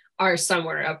are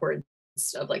somewhere upwards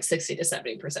of like 60 to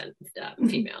 70%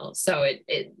 female. So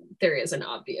there is an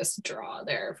obvious draw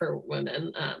there for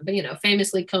women. But you know,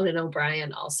 famously Conan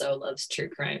O'Brien also loves true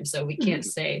crime, so we can't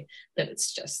say that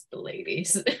it's just the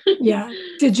ladies. Yeah.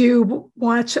 Did you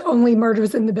watch Only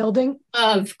Murders in the Building?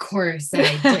 Of course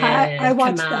I did. I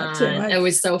watched that too. It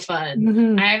was so fun.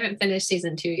 Mhm. I haven't finished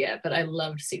season 2 yet, but I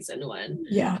loved season 1.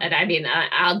 Yeah. And I mean,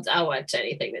 I'll watch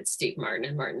anything that's Steve Martin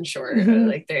and Martin Short. Mhm.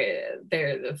 Like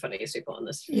they're the funniest people on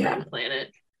this Yeah.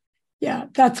 planet. Yeah,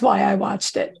 that's why I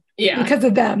watched it. Yeah. Because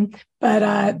of them. But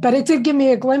it did give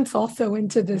me a glimpse also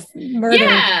into this murder.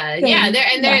 Yeah, thing. yeah.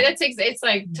 Yeah. It's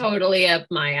like totally up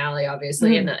my alley,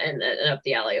 obviously, and up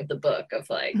the alley of the book of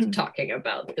like talking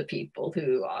about the people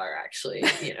who are actually,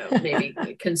 you know, maybe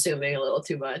consuming a little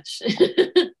too much.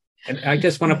 And I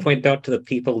just want to point out to the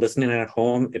people listening at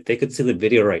home, if they could see the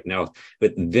video right now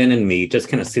with Vin and me just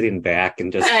kind of sitting back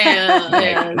and just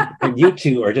and you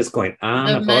two are just going on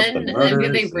The about men, the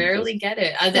murders. they rarely get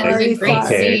it. There's Sorry, a great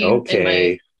sorry. scene.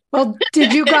 Okay. Well,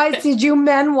 did you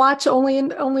men watch Only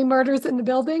Murders in the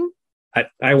Building?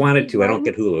 I wanted to. I don't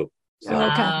get Hulu. So.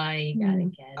 Okay. You gotta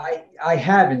get it. I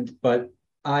haven't, but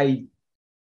I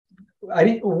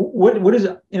didn't. What is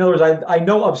it? In other words, I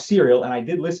know of Serial, and I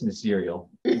did listen to Serial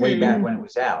way back when it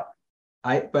was out.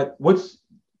 But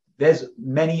there's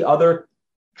many other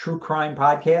true crime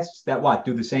podcasts that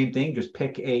do the same thing, just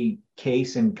pick a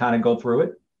case and kind of go through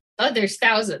it. Oh, there's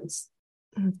thousands.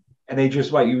 And they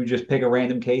just you just pick a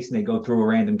random case and they go through a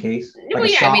random case. Well,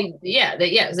 yeah, I mean,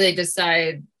 so they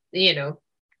decide, you know,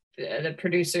 the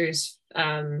producers.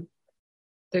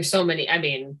 There's so many. I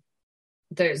mean,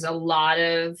 there's a lot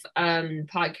of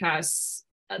podcasts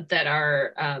that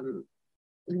are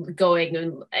going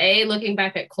and looking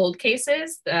back at cold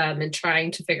cases and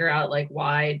trying to figure out like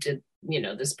why did, you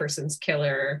know, this person's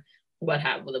killer, what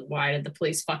happened, why did the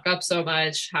police fuck up so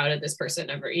much, how did this person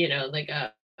ever, you know, like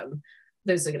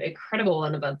there's an incredible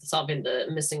one about solving the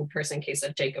missing person case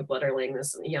of Jacob Wetterling,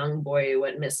 this young boy who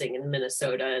went missing in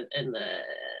Minnesota in the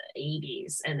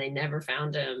 80s, and they never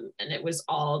found him, and it was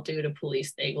all due to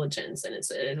police negligence. And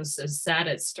it was a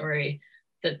sad story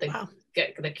that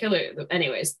the killer.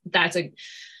 Anyways, that's a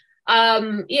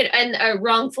you know, and a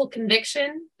wrongful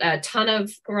conviction, a ton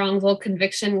of wrongful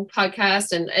conviction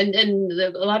podcasts, and a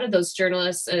lot of those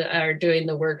journalists are doing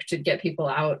the work to get people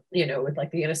out, you know, with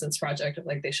like the Innocence Project of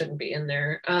like they shouldn't be in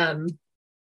there.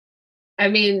 I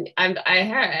mean,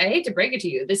 I hate to break it to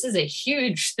you, this is a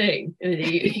huge thing.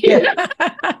 Yeah.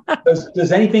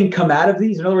 Does anything come out of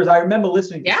these? In other words, I remember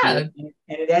listening to it, and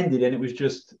it ended, and it was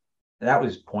just that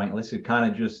was pointless. It kind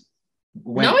of just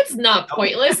went. No, it's not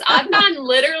pointless. Adnan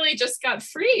literally just got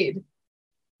freed.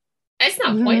 It's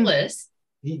not pointless.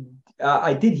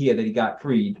 I did hear that he got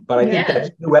freed, but I think that's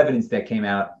new evidence that came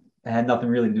out. It had nothing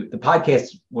really to do. The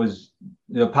podcast was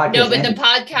the podcast. No, but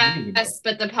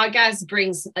the podcast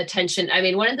brings attention. I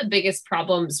mean, one of the biggest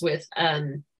problems with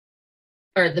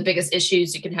or the biggest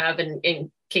issues you can have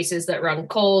in cases that run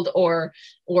cold or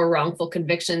wrongful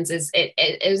convictions is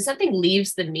it something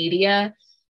leaves the media.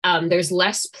 There's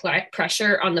less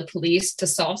pressure on the police to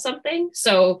solve something.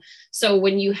 So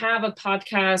when you have a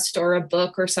podcast or a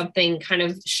book or something kind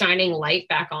of shining light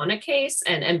back on a case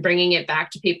and bringing it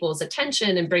back to people's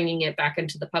attention and bringing it back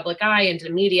into the public eye, into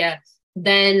the media,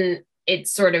 then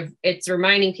it's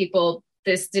reminding people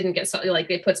this didn't get like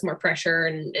it puts more pressure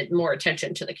and more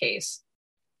attention to the case.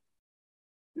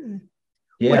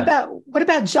 Yeah. What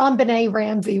about JonBenet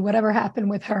Ramsey? Whatever happened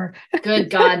with her? Good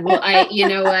God. Well, you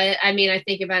know what? I mean, I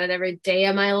think about it every day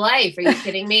of my life. Are you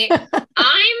kidding me?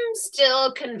 I'm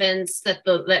still convinced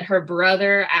that her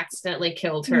brother accidentally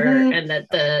killed her and that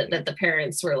the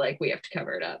parents were like, we have to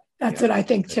cover it up. That's what I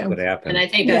think too. What happened. And I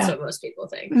think that's what most people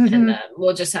think. And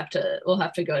we'll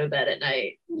have to go to bed at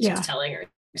night just telling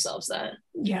ourselves that.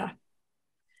 Yeah.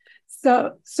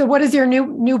 So what is your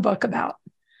new book about?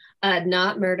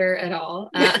 Not murder at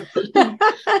all. I'm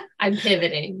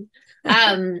pivoting.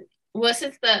 It's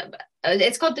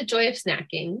called The Joy of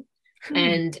Snacking,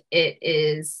 and it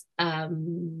is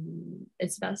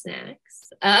it's about snacks.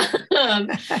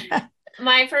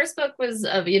 My first book was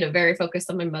very focused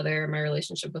on my mother, my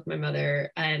relationship with my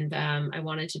mother, and I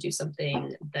wanted to do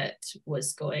something that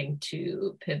was going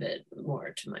to pivot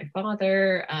more to my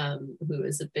father, who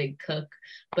is a big cook.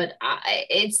 But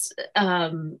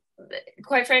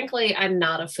quite frankly, I'm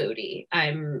not a foodie.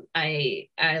 I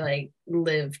like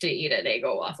live to eat an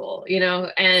Eggo waffle,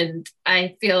 and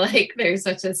I feel like there's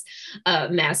such a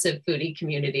massive foodie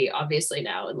community, obviously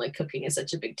now, and like cooking is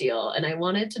such a big deal. And I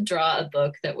wanted to draw a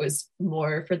book that was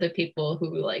more for the people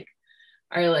who are like,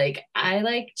 I like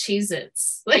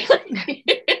Cheez-Its.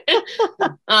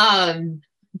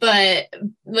 but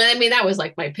I mean, that was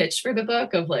like my pitch for the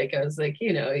book of like, I was like,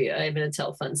 you know, I'm going to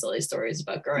tell fun, silly stories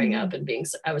about growing up and being,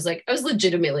 I was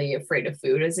legitimately afraid of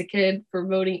food as a kid for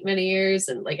many years.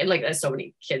 And like as so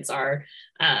many kids are,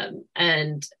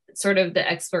 and sort of the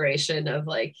exploration of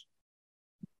like,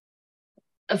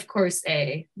 of course,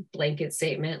 a blanket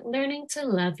statement, learning to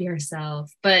love yourself,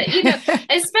 but, you know,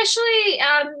 especially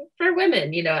for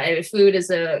women, you know, food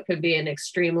could be an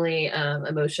extremely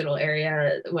emotional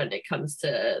area when it comes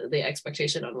to the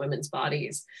expectation on women's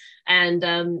bodies.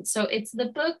 And so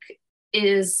the book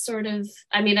is sort of,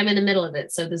 I mean, I'm in the middle of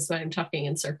it, so this is why I'm talking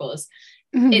in circles.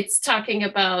 Mm-hmm. It's talking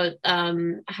about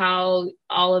how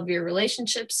all of your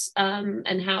relationships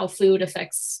and how food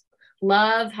affects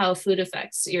love, how food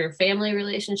affects your family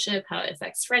relationship, how it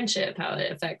affects friendship, how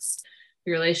it affects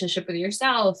your relationship with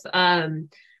yourself. And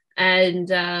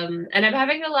I'm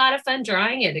having a lot of fun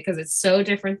drawing it because it's so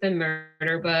different than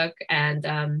Murder Book.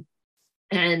 And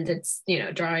it's, you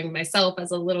know, drawing myself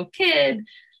as a little kid,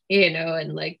 you know,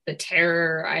 and like the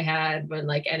terror I had when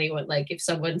like anyone, like if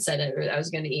someone said I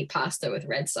was going to eat pasta with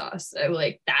red sauce, I'm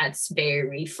like, that's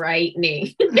very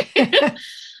frightening.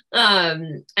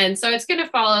 And so it's going to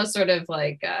follow sort of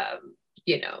like,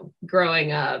 you know,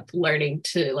 growing up, learning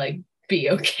to like be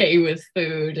okay with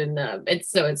food. And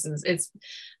it's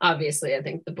obviously, I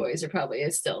think the boys are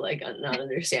probably still like not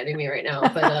understanding me right now,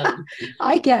 but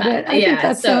I get it. I think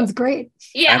that sounds great.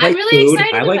 Yeah, I'm really food.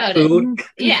 excited about food. it.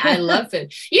 Yeah, I love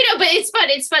food. You know, but it's fun.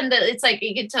 It's fun that it's like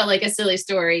you can tell like a silly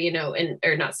story, you know,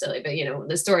 or not silly, but you know,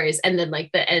 the stories, and then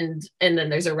like the end, and then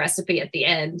there's a recipe at the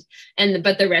end,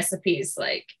 but the recipe's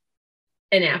like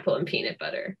an apple and peanut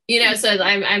butter, you know, so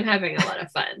I'm having a lot of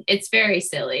fun. It's very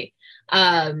silly. But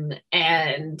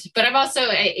I'm also,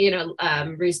 you know,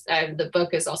 the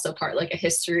book is also part like a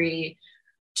history,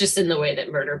 just in the way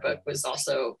that Murder Book was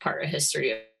also part of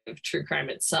history of true crime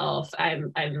itself.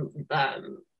 I'm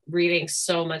reading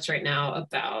so much right now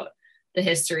about the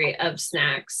history of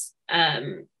snacks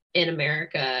in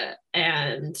America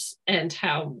and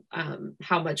how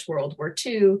much World War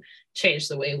II changed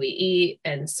the way we eat.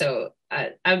 And so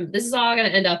this is all going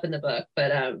to end up in the book,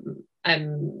 but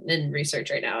I'm in research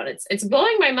right now, and it's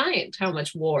blowing my mind how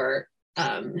much war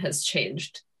has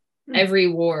changed. Every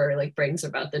war like brings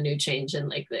about the new change in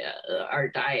like our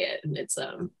diet, and it's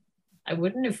I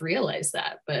wouldn't have realized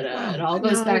that, but it all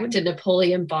goes back to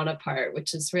Napoleon Bonaparte,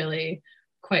 which is really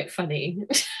quite funny.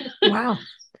 Wow.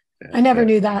 I never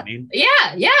knew that.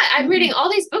 Yeah. I'm reading all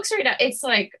these books right now. It's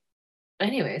like,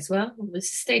 anyways, well,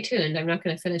 let's stay tuned. I'm not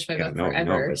going to finish my book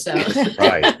forever. So it's a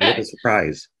surprise. It's a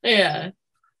surprise. Yeah.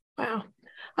 Wow.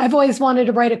 I've always wanted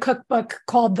to write a cookbook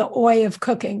called The Oi of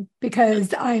Cooking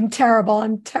because I'm terrible.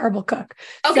 I'm a terrible cook.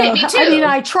 Okay, so, me too. I mean,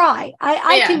 I try.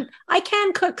 I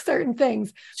can cook certain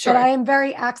things, sure, but I am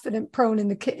very accident prone in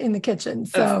the kitchen.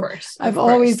 So of course. I've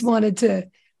always wanted to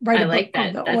write a book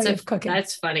that. called The Oi of Cooking.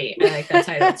 That's funny. I like that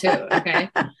title too. Okay.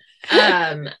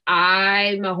 I'm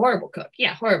a horrible cook.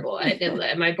 Yeah, horrible.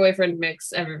 My boyfriend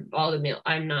makes all the meal.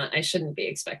 I shouldn't be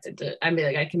expected to. I mean,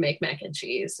 like I can make mac and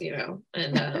cheese, you know,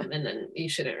 and then you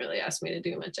shouldn't really ask me to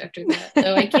do much after that.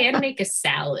 Though I can make a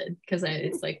salad because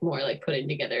it's like more like putting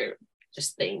together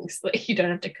just things. Like you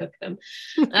don't have to cook them.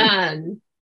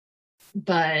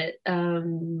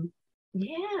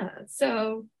 Yeah.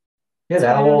 So. Yeah,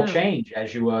 that'll all change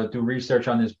as you do research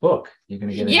on this book. You're going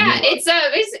to get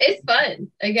it's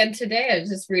fun. Again, today I was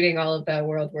just reading all about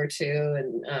World War II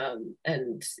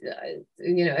and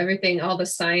you know, everything, all the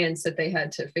science that they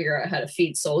had to figure out how to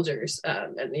feed soldiers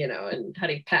and you know, and how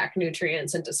to pack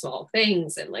nutrients into small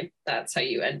things, and like that's how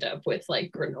you end up with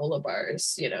like granola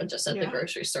bars, you know, just at the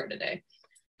grocery store today.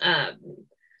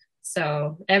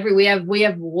 So we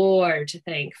have war to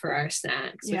thank for our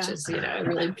snacks, which is, you know, a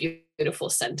really beautiful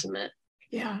sentiment.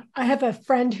 Yeah. I have a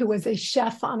friend who was a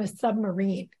chef on a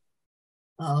submarine.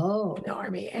 Oh. In the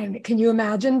Army. And can you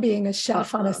imagine being a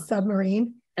chef on a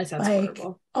submarine? That sounds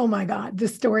horrible. Oh my God. The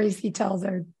stories he tells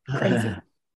are crazy.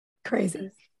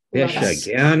 Crazy. Fish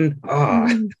again.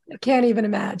 Oh. I can't even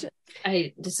imagine.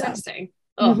 Disgusting.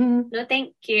 So, no,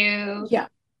 thank you. Yeah.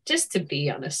 Just to be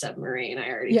on a submarine, I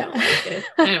already don't like it.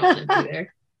 I don't want to be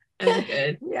there. I'm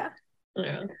good. Yeah.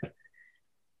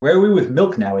 Where are we with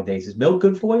milk nowadays? Is milk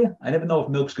good for you? I never know if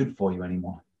milk's good for you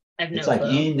anymore. It's like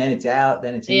in, then it's out,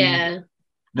 then it's in. Yeah.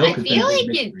 Milk I feel like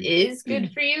it is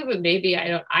good for you, but maybe I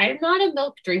don't. I'm not a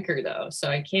milk drinker though, so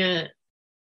I can't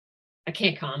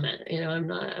comment. You know, I'm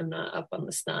not up on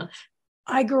the stuff.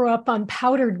 I grew up on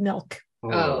powdered milk.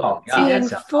 God,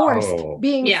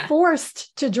 being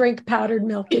forced to drink powdered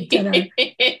milk at dinner.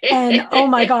 And oh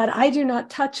my God, I do not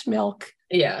touch milk.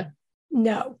 Yeah.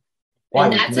 No. Why,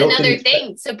 And was that's milk another in-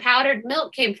 thing. So powdered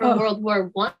milk came from World War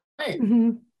One.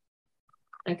 Mhm.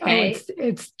 Okay.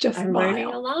 It's just I'm learning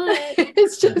a vile. lot.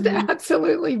 It's just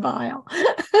absolutely vile.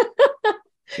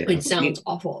 Yeah. It sounds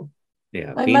awful.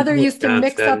 Yeah. My being mother from used to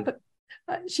mix Wisconsin- up.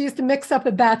 She used to mix up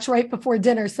a batch right before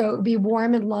dinner, so it would be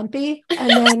warm and lumpy, and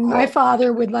then my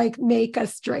father would like make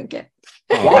us drink it.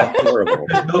 Oh, Why? that's horrible.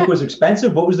 Because milk was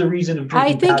expensive. What was the reason of I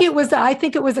drinking? think it was. I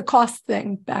think it was a cost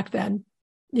thing back then.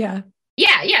 Yeah.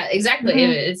 Yeah, exactly.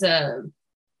 Mhm. It's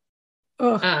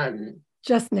Ugh,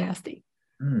 just nasty.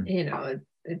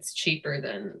 it's cheaper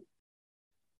than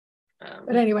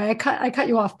But anyway, I cut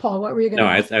you off, Paul. What were you going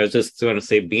No, to? I was just going to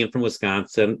say, being from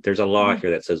Wisconsin, there's a law Mhm. here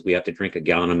that says we have to drink a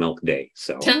gallon of milk a day.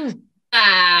 So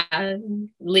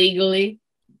legally.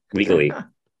 legally,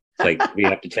 it's like we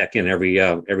have to check in every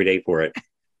day for it.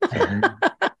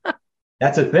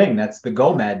 That's a thing. That's the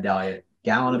GOMAD diet.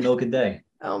 Gallon of milk a day.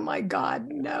 Oh my God,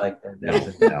 no. Like that. No, That's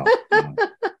a thing. no.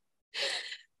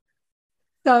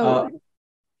 So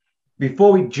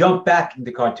Before we jump back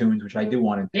into cartoons, which I do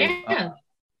want to do, Yeah.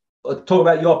 let's talk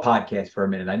about your podcast for a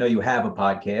minute. I know you have a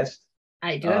podcast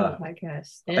I do have a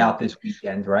podcast. Yeah. about this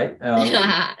weekend, right?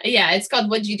 Yeah, it's called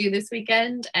What'd You Do This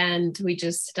Weekend? And we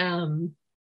just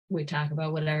we talk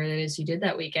about whatever it is you did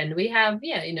that weekend. We have,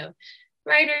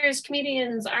 writers,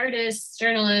 comedians, artists,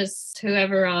 journalists,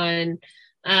 whoever on.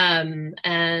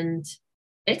 And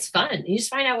it's fun. You just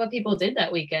find out what people did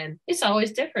that weekend. It's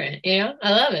always different, I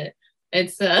love it.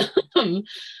 It's I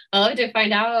love to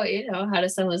find out, how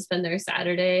does someone spend their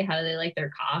Saturday? How do they like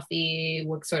their coffee?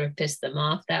 What sort of pissed them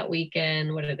off that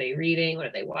weekend? What are they reading? What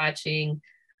are they watching?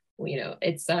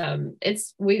 I've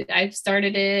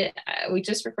started it. We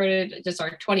just recorded just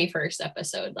our 21st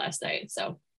episode last night.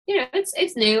 So,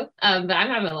 it's new, but I'm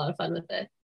having a lot of fun with it.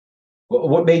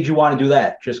 What made you want to do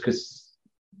that? Just because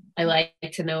I like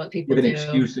to know what people you have an do.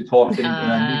 excuse to talk to new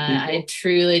I people?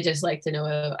 truly just like to know.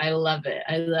 I love it.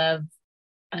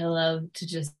 I love to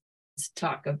just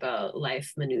talk about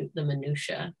life, the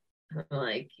minutia.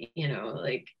 Like,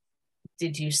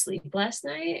 did you sleep last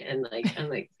night? And I'm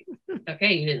like,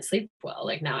 okay, you didn't sleep well.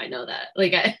 Like, now I know that.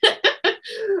 Like,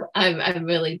 I'm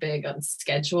really big on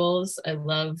schedules. I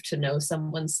love to know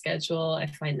someone's schedule. I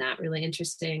find that really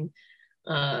interesting.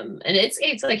 And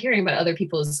it's like hearing about other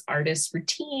people's artists'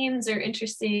 routines are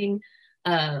interesting.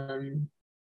 I'm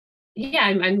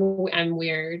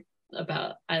weird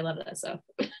about. I love that stuff.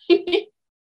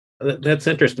 That's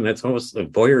interesting. That's almost a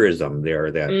voyeurism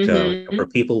there that for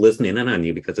people listening in on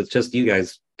you, because it's just you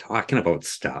guys talking about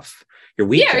stuff. Your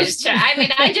weekend. I just,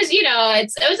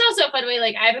 it was also fun way.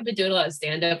 Like, I haven't been doing a lot of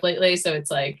stand-up lately, so it's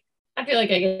like I feel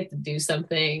like I get to do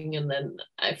something, and then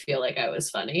I feel like I was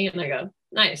funny, and I go,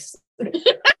 nice.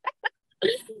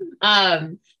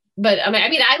 But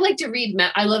I like to read.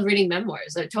 I love reading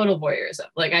memoirs. Like, total voyeurism.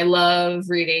 Like, I love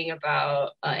reading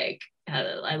about I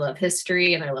love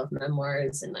history, and I love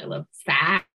memoirs, and I love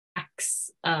facts.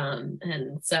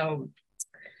 And so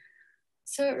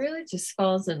it really just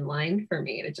falls in line for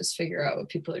me to just figure out what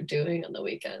people are doing on the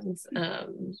weekends.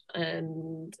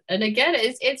 And again,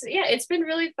 it's been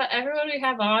really fun. Everyone we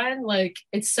have on, like,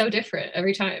 it's so different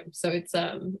every time. So it's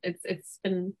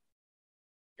been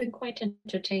quite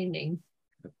entertaining.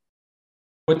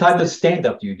 What type of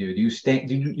stand-up do you do? Do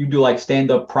you do like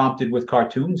stand-up prompted with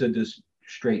cartoons, or just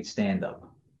straight stand-up?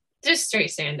 Just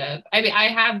straight stand-up. I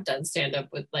have done stand-up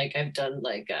with I've done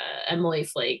Emily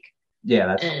Flake. Yeah,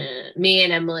 that's me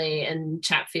and Emily and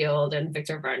Chatfield and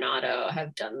Victor Varnado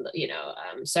have done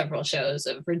several shows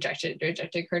of rejected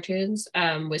cartoons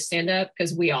with stand-up,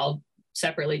 because we all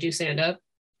separately do stand-up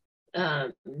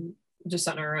just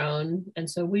on our own, and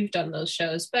so we've done those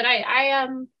shows. But I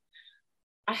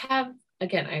have,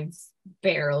 again, I've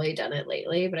barely done it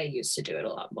lately, but I used to do it a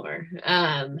lot more.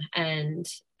 And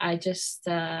I just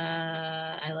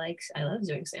I love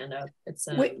doing stand-up. It's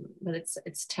but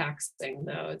it's taxing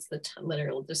though. It's the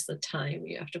literal just the time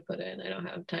you have to put in. I don't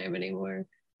have time anymore.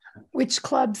 Which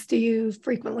clubs do you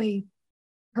frequently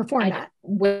perform at?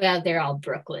 Well, they're all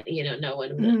Brooklyn. No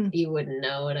one you wouldn't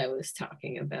know what I was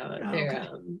talking about. Oh, they're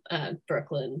okay.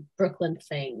 Brooklyn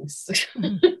things.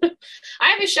 I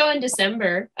have a show in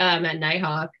December at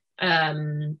Nighthawk.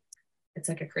 It's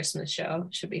like a Christmas show.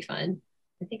 Should be fun.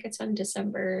 I think it's on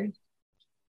December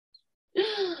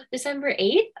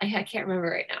 8th. I can't remember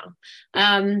right now.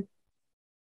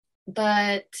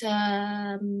 But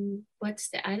I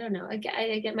don't know. I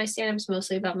get my stand-ups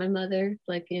mostly about my mother,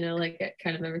 like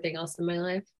kind of everything else in my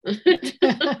life.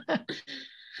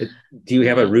 Do you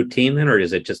have a routine then, or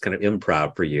is it just kind of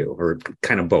improv for you, or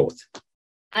kind of both?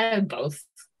 I have both.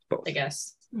 Both, I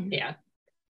guess. Mm-hmm. Yeah.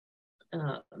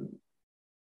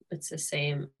 it's the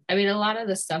same. I mean, a lot of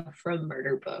the stuff from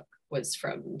Murder Book was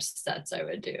from sets I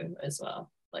would do as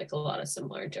well. Like a lot of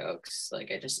similar jokes.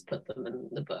 Like I just put them in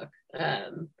the book.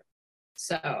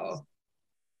 So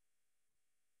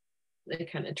they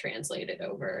kind of translated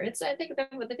over. I think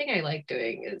the thing I like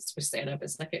doing is with stand-up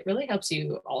is like it really helps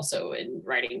you also in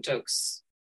writing jokes,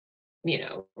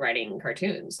 writing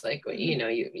cartoons. Like,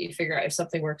 you figure out if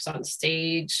something works on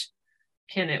stage,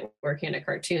 can it work in a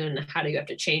cartoon? How do you have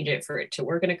to change it for it to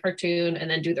work in a cartoon? And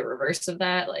then do the reverse of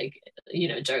that, like,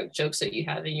 jokes that you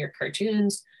have in your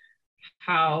cartoons,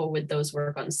 how would those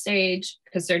work on stage?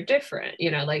 Because they're different,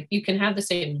 like you can have the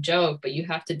same joke, but you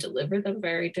have to deliver them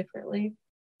very differently.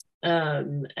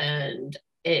 And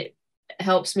it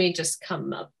helps me just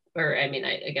come up, or I mean,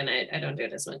 I don't do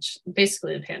it as much.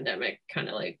 Basically the pandemic kind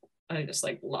of like, I just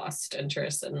like lost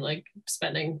interest in like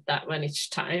spending that much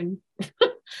time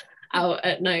out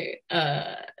at night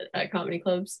at comedy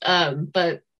clubs.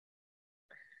 But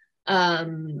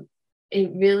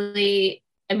it really,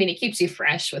 I mean, it keeps you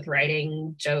fresh with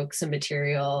writing jokes and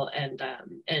material,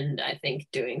 and I think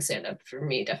doing stand-up for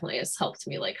me definitely has helped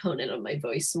me like hone in on my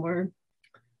voice more,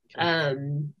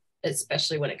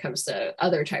 especially when it comes to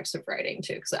other types of writing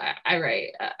too, because I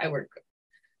write, I work,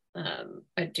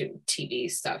 I do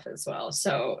TV stuff as well,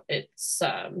 so it's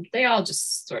they all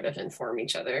just sort of inform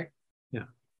each other. Yeah.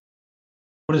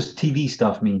 What does TV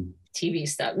stuff mean? TV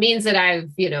stuff means that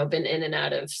I've, been in and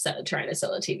out of trying to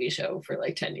sell a TV show for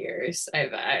like 10 years.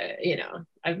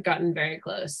 I've gotten very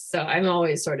close. So I'm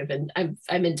always sort of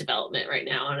I'm in development right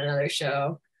now on another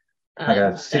show. Like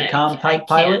a sitcom type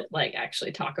pilot? I can't like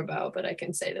actually talk about, but I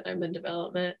can say that I'm in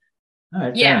development. All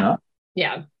right, fair enough.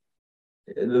 Yeah.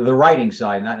 The writing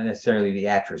side, not necessarily the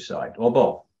actress side, or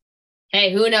both.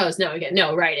 Hey, who knows? No,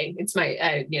 writing. It's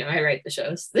I write the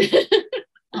shows.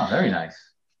 Oh, very nice.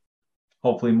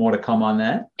 Hopefully more to come on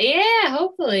that. Yeah,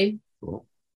 hopefully. Cool.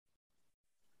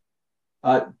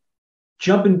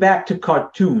 Jumping back to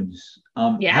cartoons.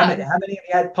 How many have you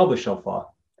had published so far?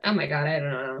 Oh my God, I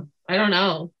don't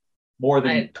know. More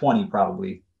than 20,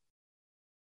 probably.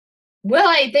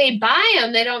 Well, they buy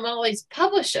them. They don't always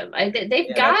publish them.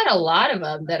 They've got a lot of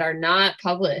them that are not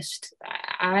published.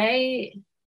 I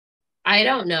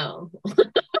don't know.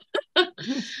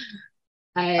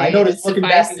 I noticed looking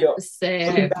back at your I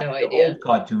have no idea. Old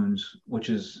cartoons, which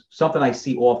is something I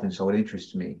see often, so it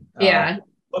interests me. Yeah.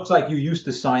 Looks like you used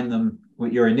to sign them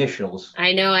with your initials.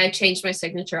 I know. I change my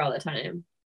signature all the time.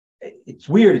 It's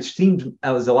weird. It seems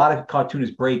as a lot of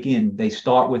cartoonists break in, they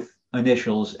start with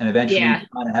initials and eventually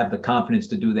kind of have the confidence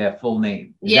to do their full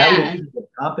name. Is that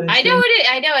confidence I know what it.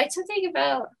 I know. It's something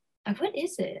about what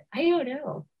is it? I don't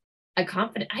know. A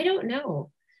confident. I don't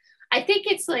know. I think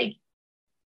it's like,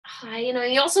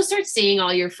 you also start seeing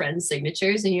all your friends'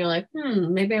 signatures and you're like,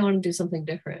 maybe I want to do something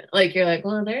different. Like, you're like,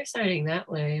 well, they're signing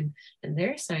that way and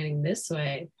they're signing this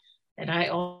way. And I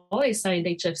always signed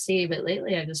HFC, but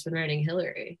lately I've just been writing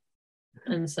Hillary.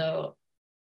 And so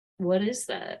what is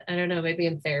that? I don't know. Maybe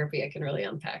in therapy, I can really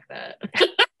unpack that.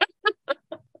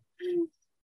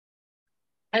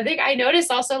 I think I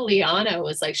noticed also Liana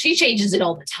was like, she changes it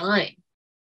all the time.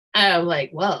 And I'm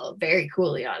like, well, very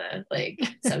cool, Liana. Like,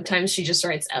 sometimes she just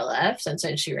writes LF,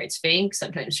 sometimes she writes Fink,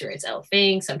 sometimes she writes L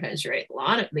Fink, sometimes she writes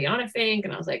Liana Fink.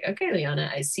 And I was like, okay,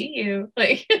 Liana, I see you.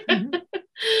 Like,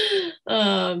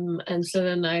 and so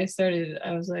then I was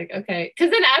like, okay,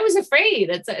 because then I was afraid.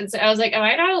 I was like, am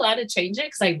I not allowed to change it?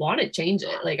 Because I want to change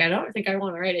it. Like, I don't think I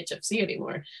want to write HFC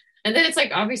anymore. And then it's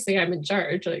like, obviously I'm in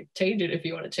charge. Like, change it if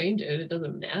you want to change it. It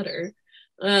doesn't matter.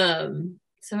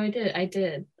 So I did.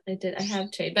 I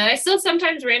have changed, but I still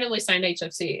sometimes randomly sign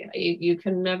HFC. You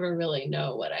can never really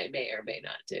know what I may or may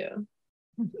not do.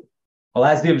 Well,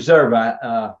 as the observer,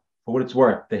 for what it's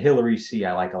worth, the Hillary C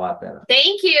I like a lot better.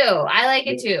 Thank you. I like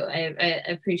it too. I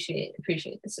appreciate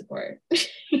the support.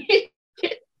 You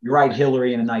write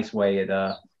Hillary in a nice way.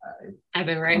 I've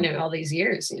been writing it all these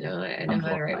years. I know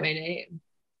how to write my name.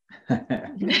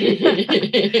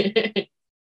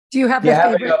 Do you have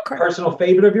a personal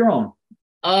favorite of your own?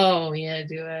 Oh yeah,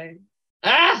 do I?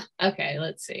 Okay,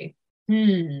 let's see. That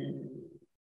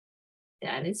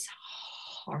is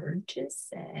hard to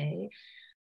say.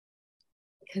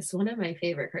 Because one of my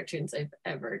favorite cartoons I've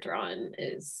ever drawn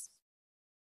is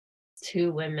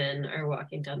two women are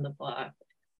walking down the block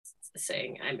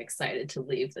saying, I'm excited to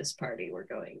leave this party we're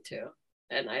going to.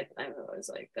 And I'm always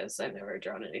like this. I've never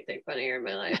drawn anything funnier in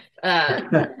my life.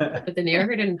 But the New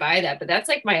Yorker didn't buy that. But that's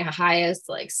like my highest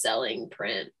like selling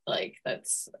print. Like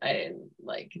I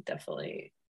like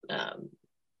definitely. I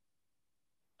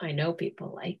know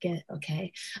people like it.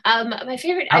 Okay. My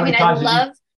favorite.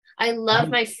 I love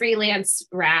my freelance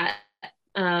rat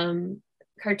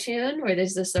cartoon where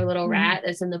there's this little Mhm. rat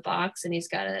that's in the box and he's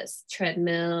got a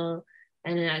treadmill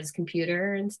and it has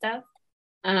computer and stuff.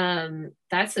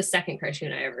 That's the second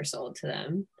cartoon I ever sold to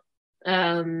them.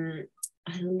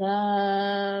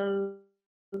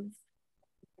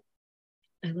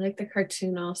 I like the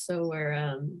cartoon also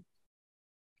where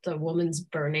the woman's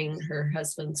burning her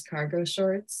husband's cargo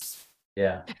shorts.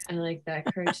 Yeah. I like that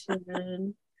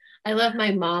cartoon. I love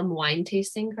my mom wine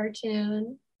tasting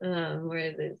cartoon,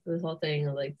 where the whole thing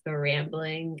of like the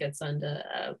rambling gets onto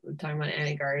talking about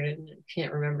Annie Garden and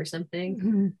can't remember something.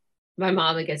 Mhm. My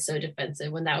mom would get so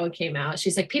defensive when that one came out.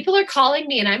 She's like, people are calling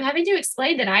me and I'm having to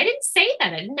explain that I didn't say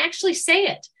that. I didn't actually say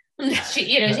it. She,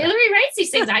 Hillary writes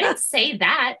these things. I didn't say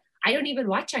that. I don't even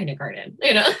watch China Garden,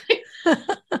 I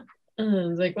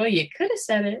was like, well, you could have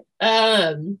said it.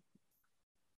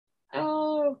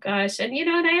 Oh gosh. And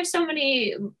and I have so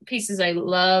many pieces I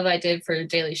love. I did for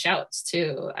Daily Shouts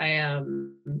too. I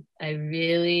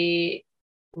really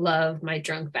love my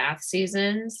drunk bath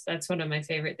seasons. That's one of my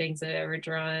favorite things I've ever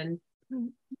drawn.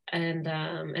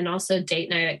 And also Date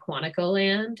Night at Quantico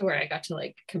Land, where I got to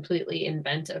like completely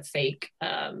invent a fake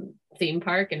theme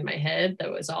park in my head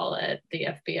that was all at the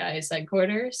FBI's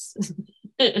headquarters.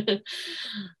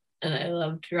 And I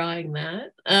loved drawing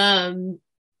that.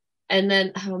 And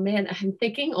then, oh man, I'm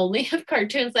thinking only of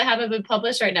cartoons that haven't been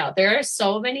published right now. There are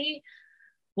so many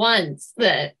ones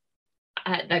that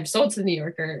I've sold to the New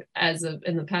Yorker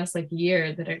in the past like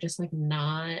year that are just like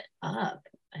not up.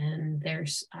 And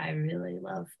I really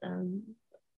love them.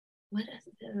 What is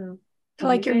it? I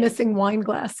like your missing wine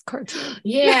glass cartoon.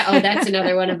 Yeah. Oh, that's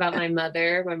another one about my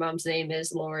mother. My mom's name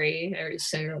is Lori, or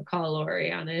so call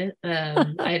Lori on it.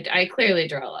 I clearly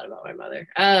draw a lot about my mother.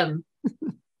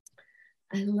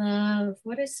 I love,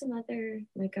 what is some other,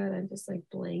 my God, I'm just like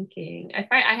blanking.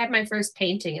 I had my first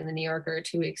painting in the New Yorker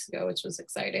 2 weeks ago, which was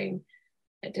exciting.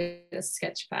 I did a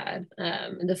sketch pad.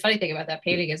 And the funny thing about that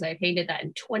painting is I painted that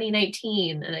in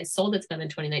 2019 and I sold it to them in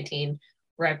 2019,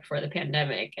 right before the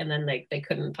pandemic. And then they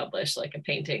couldn't publish like a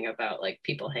painting about like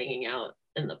people hanging out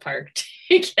in the park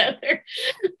together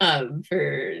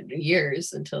for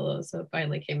years until it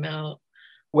finally came out.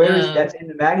 Where is that's in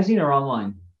the magazine or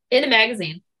online? In a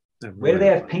magazine. Where do they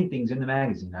have paintings in the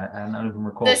magazine? I don't even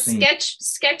recall the seeing.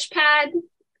 sketch pad.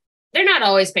 They're not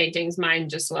always paintings. Mine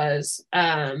just was.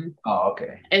 Oh,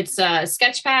 okay. It's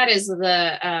Sketchpad is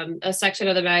a section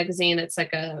of the magazine that's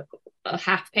like a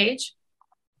half page.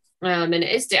 And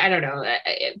it's, I don't know,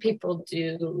 people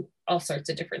do all sorts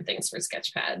of different things for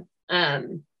Sketchpad.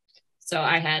 So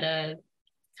I had a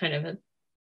kind of a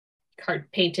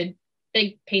painted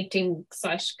big painting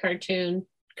 / cartoon,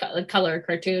 color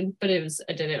cartoon, but I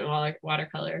did it in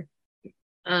watercolor.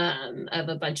 Of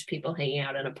a bunch of people hanging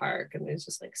out in a park, and there's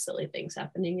just like silly things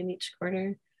happening in each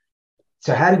corner.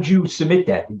 So how did you submit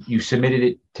that? You submitted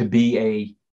it to be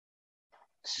a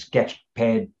sketch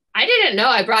pad? I didn't know.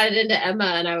 I brought it into Emma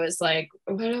and I was like,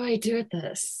 what do I do with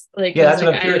this? Like, yeah, that's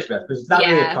like, what I'm curious about, because it's not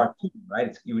really a cartoon,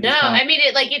 right? I mean,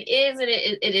 it is, and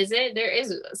it isn't. There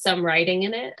is some writing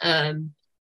in it.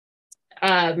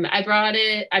 I brought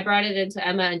it into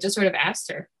Emma and just sort of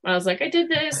asked her. I was like, I did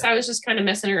this. I was just kind of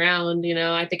messing around,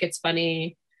 I think it's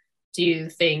funny. Do you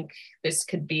think this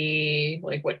could be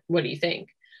like, what do you think?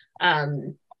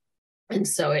 And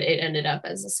so it ended up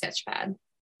as a sketch pad.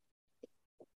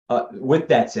 With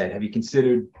that said, have you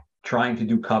considered trying to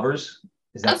do covers?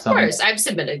 Is that of course, I've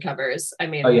submitted covers. I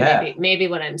mean, maybe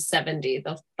when I'm 70,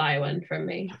 they'll buy one from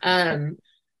me. They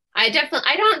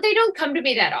don't come to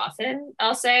me that often.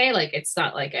 I'll say, like, it's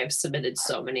not like I've submitted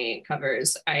so many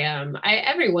covers. I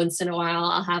every once in a while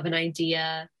I'll have an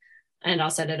idea and I'll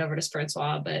send it over to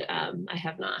Francois, but I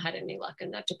have not had any luck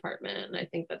in that department. And I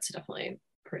think that's definitely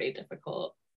pretty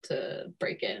difficult to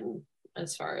break in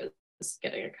as far as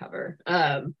getting a cover.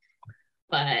 But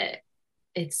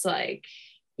it's like,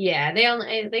 yeah,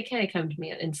 they kind of come to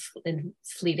me in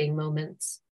fleeting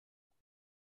moments.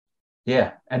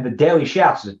 Yeah, and the Daily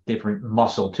Shouts is a different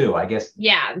muscle too, I guess.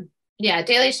 Yeah,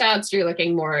 Daily Shouts, you're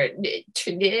looking more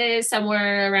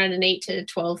somewhere around an 8 to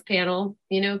 12 panel,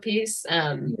 piece.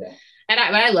 And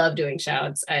I love doing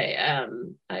shouts.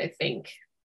 I think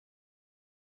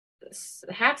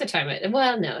half the time,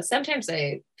 sometimes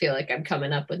I feel like I'm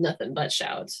coming up with nothing but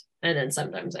shouts, and then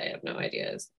sometimes I have no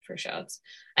ideas for shouts.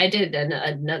 I did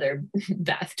another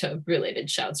bathtub related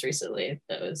shouts recently.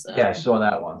 That was I saw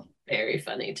that one. Very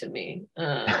funny to me.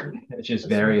 It's just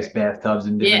various bathtubs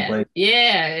in different places.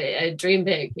 Yeah, I dream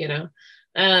big,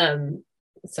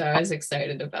 So I was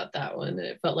excited about that one.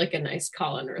 It felt like a nice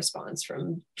call and response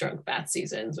from Drunk Bath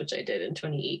Seasons, which I did in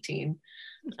 2018.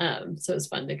 So it was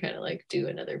fun to kind of like do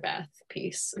another bath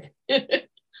piece.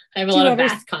 I have a lot of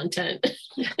bath content.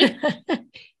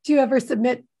 Do you ever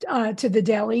submit to the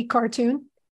daily cartoon?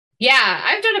 Yeah,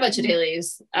 I've done a bunch of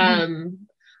dailies.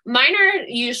 Mine are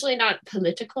usually not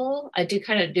political. I do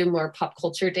kind of do more pop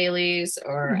culture dailies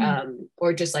or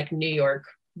just like New York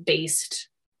based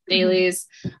dailies.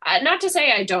 Not to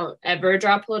say I don't ever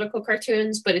draw political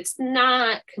cartoons, but it's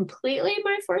not completely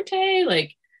my forte.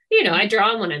 Like, you know, I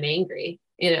draw them when I'm angry,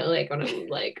 you know, like when I'm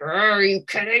like, are you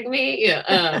kidding me?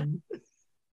 Yeah.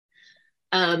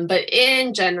 But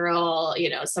in general, you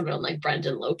know, someone like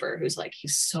Brendan Loper, who's like,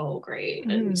 he's so great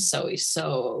and he's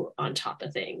so on top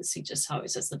of things. He just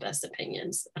always has the best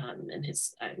opinions. And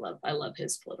I love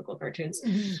his political cartoons.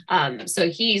 So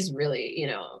he's really, you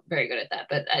know, very good at that.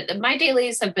 But my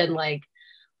dailies have been like,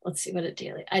 let's see what a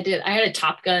daily I had a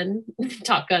Top Gun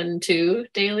 2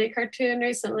 daily cartoon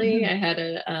recently. I had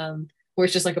a where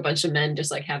it's just like a bunch of men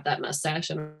just like have that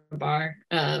mustache in a bar.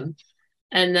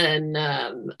 And then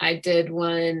I did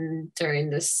one during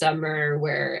the summer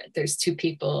where there's two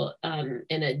people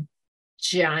in a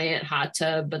giant hot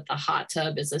tub, but the hot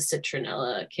tub is a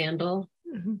citronella candle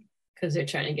because they're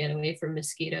trying to get away from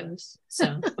mosquitoes.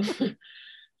 So,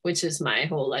 which is my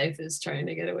whole life, is trying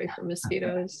to get away from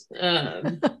mosquitoes.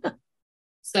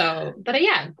 So, but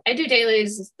yeah, I do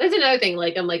dailies. That's another thing.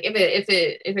 Like, I'm like, if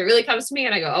it really comes to me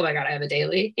and I go, oh my God, I have a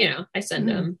daily, you know, I send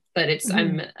them, but it's,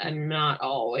 I'm not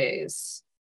always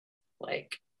looking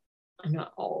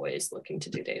to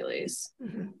do dailies,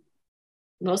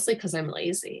 mostly because I'm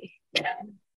lazy. Yeah,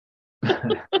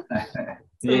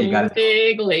 you got a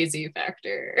big lazy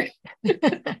factor.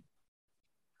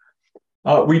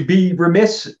 We'd be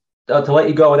remiss to let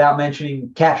you go without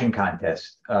mentioning caption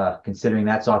contest, considering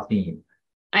that's our theme.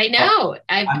 I know.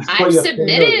 I've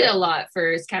submitted a lot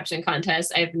for caption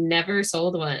contests. I've never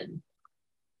sold one.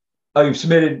 Oh, you've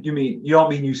submitted, you don't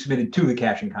mean you submitted to the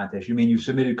caption contest. You mean you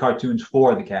submitted cartoons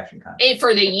for the caption contest.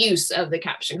 For the use of the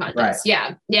caption contest.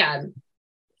 Right. Yeah.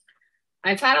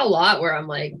 I've had a lot where I'm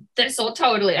like, this will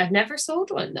totally, I've never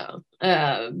sold one though.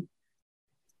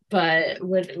 But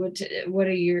what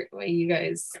are you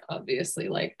guys obviously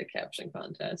like the caption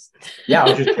contest? Yeah, I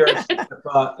was just curious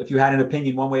if you had an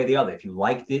opinion one way or the other. If you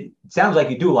liked it, it sounds like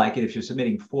you do like it. If you're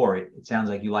submitting for it, it sounds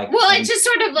like you like it. Well, it's just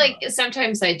sort of like,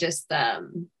 sometimes I just,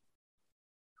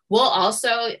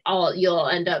 you'll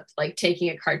end up like taking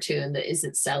a cartoon that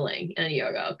isn't selling and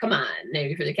you'll go, come on,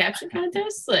 maybe for the caption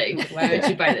contest, like, why don't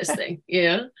you buy this thing? You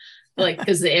know, like,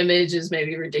 because the image is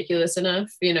maybe ridiculous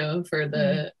enough, you know, for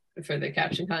the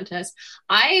caption contest.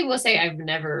 I will say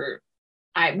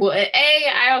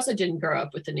I also didn't grow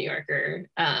up with the New Yorker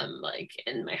like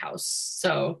in my house,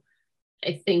 so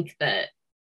I think that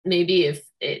maybe if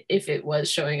it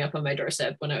was showing up on my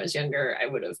doorstep when I was younger, I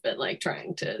would have been like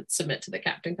trying to submit to the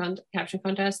caption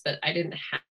contest, but I didn't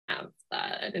have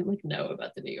that. I didn't like know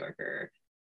about the New Yorker,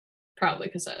 probably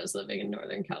because I was living in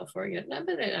Northern California. But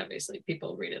then obviously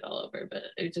people read it all over, but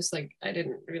it just like, I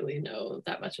didn't really know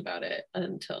that much about it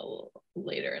until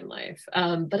later in life.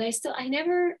 But I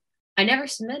never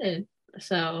submitted.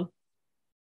 So,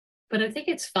 but I think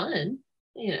it's fun,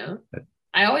 you know.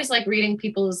 I always like reading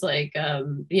people's like,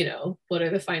 you know, what are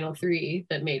the final 3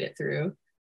 that made it through?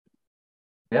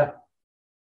 Yeah.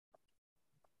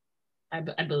 I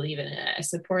believe in it. I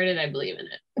support it. I believe in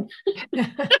it.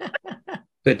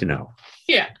 Good to know.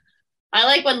 Yeah. I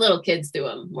like when little kids do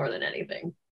them more than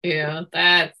anything. You know,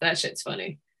 that shit's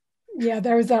funny. Yeah,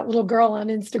 there was that little girl on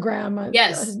Instagram a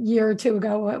year or 2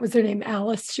 ago. What was her name?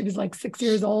 Alice. She was like 6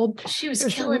 years old. She was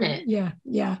killing it. Yeah.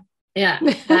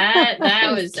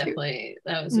 That was definitely,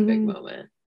 that was a big moment.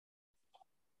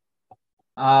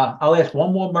 I'll ask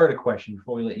one more murder question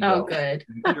before we let you go. Oh, good.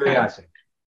 Curiosity.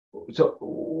 So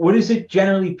what is it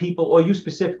generally people, or you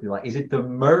specifically, like, is it the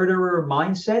murderer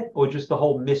mindset or just the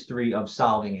whole mystery of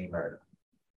solving a murder?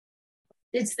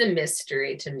 It's the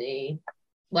mystery to me.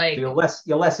 Like, so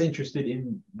you're less interested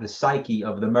in the psyche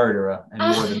of the murderer.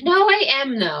 And no, I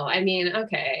am though. I mean,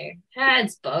 okay,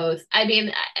 it's both. I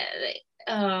mean,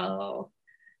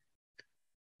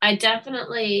 I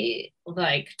definitely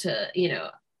like to, you know,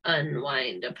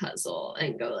 unwind a puzzle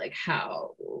and go like,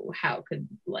 how could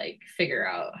like figure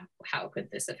out how could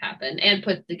this have happened, and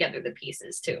put together the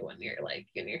pieces too when you're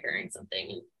hearing something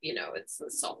and you know it's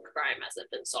the crime hasn't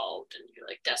been solved and you're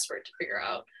like desperate to figure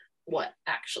out what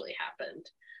actually happened.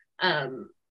 I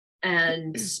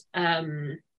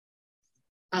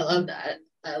love that.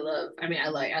 I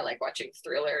like watching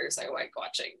thrillers. I like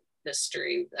watching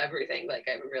mystery, everything. Like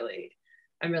I'm really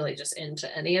just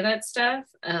into any of that stuff.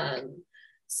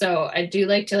 So I do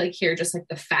like to like hear just like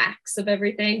the facts of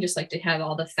everything, just like to have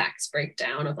all the facts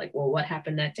breakdown of like, well, what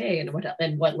happened that day and what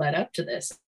led up to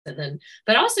this and then,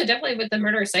 but also definitely with the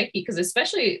murder psyche, because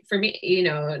especially for me,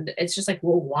 it's just like,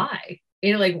 well, why?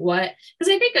 Like what?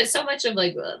 Because I think that so much of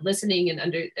like listening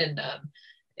and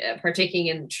partaking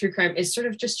in true crime is sort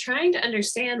of just trying to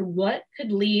understand what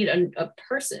could lead a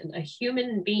person, a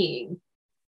human being,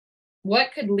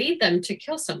 what could lead them to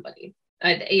kill somebody.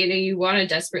 You want to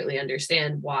desperately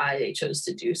understand why they chose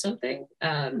to do something,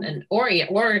 and or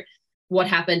what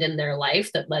happened in their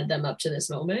life that led them up to this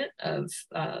moment of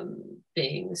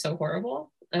being so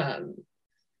horrible.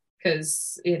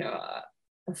 Because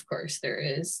of course there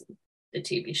is the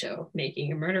TV show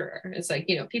Making a Murderer. It's like,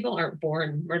 people aren't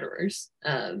born murderers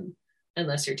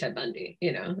unless you're Ted Bundy,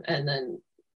 and then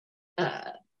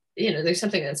there's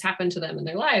something that's happened to them in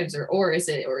their lives, or is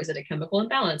it a chemical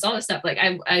imbalance, all this stuff. Like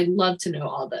I love to know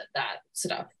all that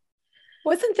stuff.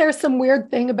 Wasn't there some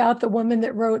weird thing about the woman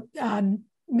that wrote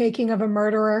Making of a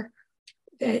Murderer,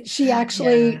 that she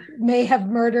actually may have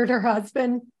murdered her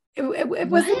husband?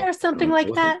 Wasn't there something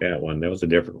like that? That one, that was a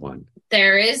different one.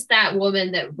 There is that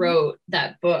woman that wrote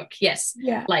that book. Yes.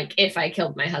 Yeah. Like If I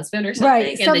Killed My Husband or something.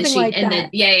 Right. Something like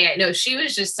that. No, she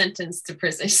was just sentenced to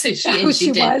prison. So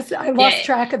she was. I lost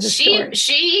track of the story.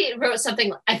 She wrote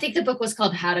something. I think the book was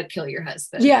called How to Kill Your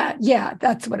Husband. Yeah,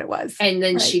 that's what it was. And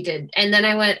then she did. And then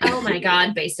I went, oh my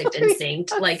God, Basic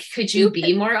Instinct. Like, could you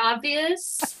be more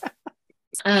obvious?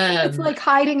 It's like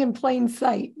hiding in plain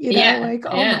sight. Like,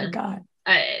 oh my God.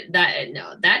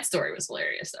 That story was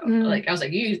hilarious though. Like I was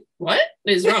like, what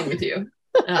is wrong with you?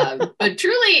 But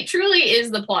truly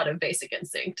is the plot of Basic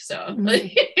Instinct. So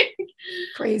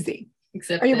crazy.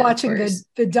 Except are you watching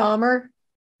the Dahmer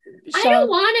show? I don't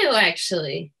want to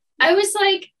actually. I was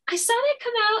like, I saw that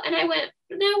come out and I went,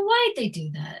 now why'd they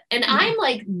do that? And I'm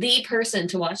like the person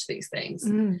to watch these things,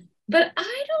 but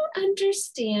I don't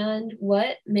understand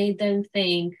what made them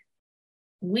think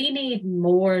we need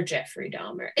more Jeffrey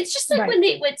Dahmer. It's just like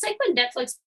it's like when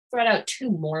Netflix brought out 2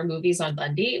 more movies on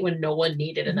Bundy when no one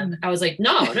needed another. I was like,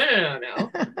 no.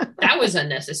 That was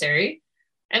unnecessary.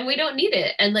 And we don't need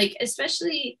it. And like,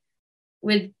 especially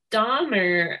with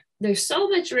Dahmer, there's so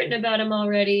much written about him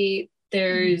already.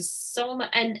 There's so much.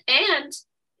 And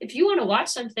if you want to watch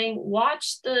something,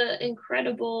 watch the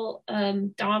incredible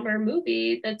Dahmer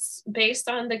movie that's based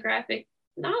on the graphic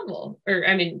novel, or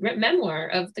memoir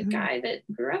of the guy that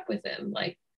grew up with him.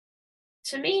 Like,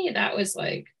 to me, that was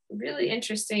like really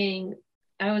interesting.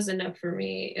 That was enough for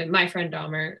me and my friend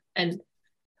Dahmer. And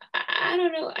I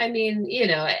don't know,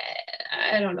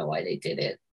 I don't know why they did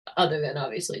it, other than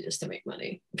obviously just to make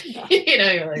money.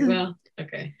 You're like, well,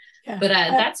 okay. But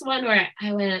that's one where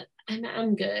I went,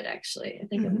 I'm good, actually. I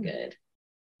think I'm good.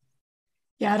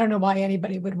 Yeah, I don't know why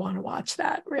anybody would want to watch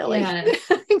that, really.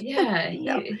 Yeah,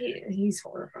 he's a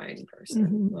horrifying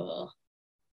person. Well,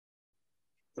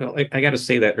 I got to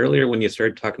say that earlier when you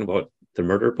started talking about the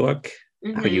murder book,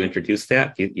 how you introduced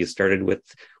that, you started with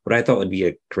what I thought would be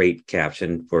a great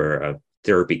caption for a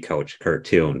therapy coach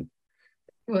cartoon.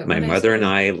 My mother and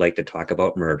I like to talk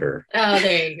about murder. Oh,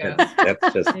 there you go.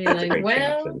 That's a great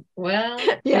caption. Well,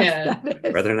 yes, yeah. My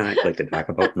brother and I like to talk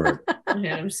about murder.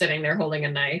 Yeah, I'm sitting there holding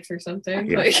a knife or something.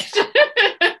 Yeah. Like,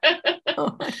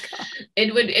 oh my God.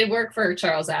 It'd work for a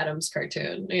Charles Addams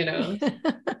cartoon,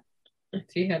 if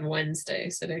he had Wednesday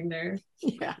sitting there.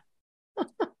 Yeah.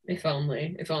 If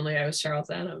only I was Charles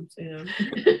Addams,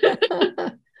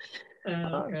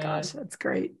 Oh gosh, that's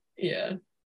great. Yeah.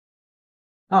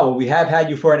 Oh, well, we have had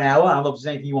you for an hour. I don't know if there's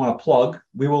anything you want to plug.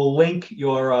 We will link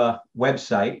your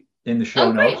website in the show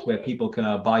notes where people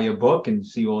can buy your book and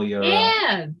see all your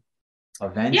events.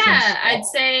 Yeah, I'd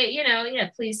say,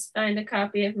 please find a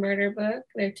copy of Murder Book.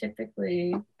 They're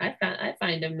typically, I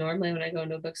find them normally when I go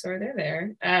into a bookstore, they're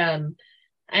there. And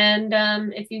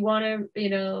if you want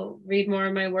to, read more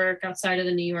of my work outside of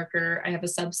the New Yorker, I have a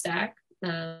Substack.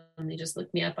 You just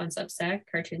look me up on Substack,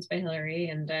 Cartoons by Hillary,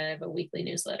 and I have a weekly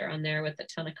newsletter on there with a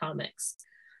ton of comics.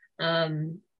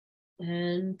 And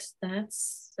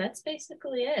that's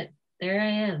basically it. There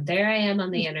I am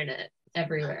on the internet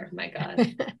everywhere. My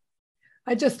God.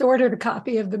 I just ordered a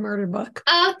copy of the Murder Book.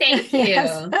 Oh, thank you.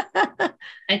 Yes.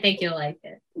 I think you'll like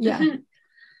it. Yeah.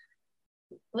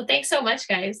 Well, thanks so much,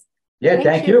 guys. Yeah,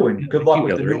 thank you. And good luck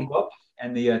with Hillary. the new book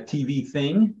and the TV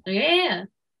thing. Yeah.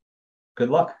 Good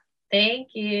luck. Thank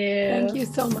you. Thank you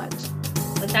so much.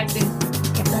 Let's talk soon.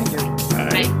 Okay, Thank you. Bye.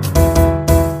 Bye.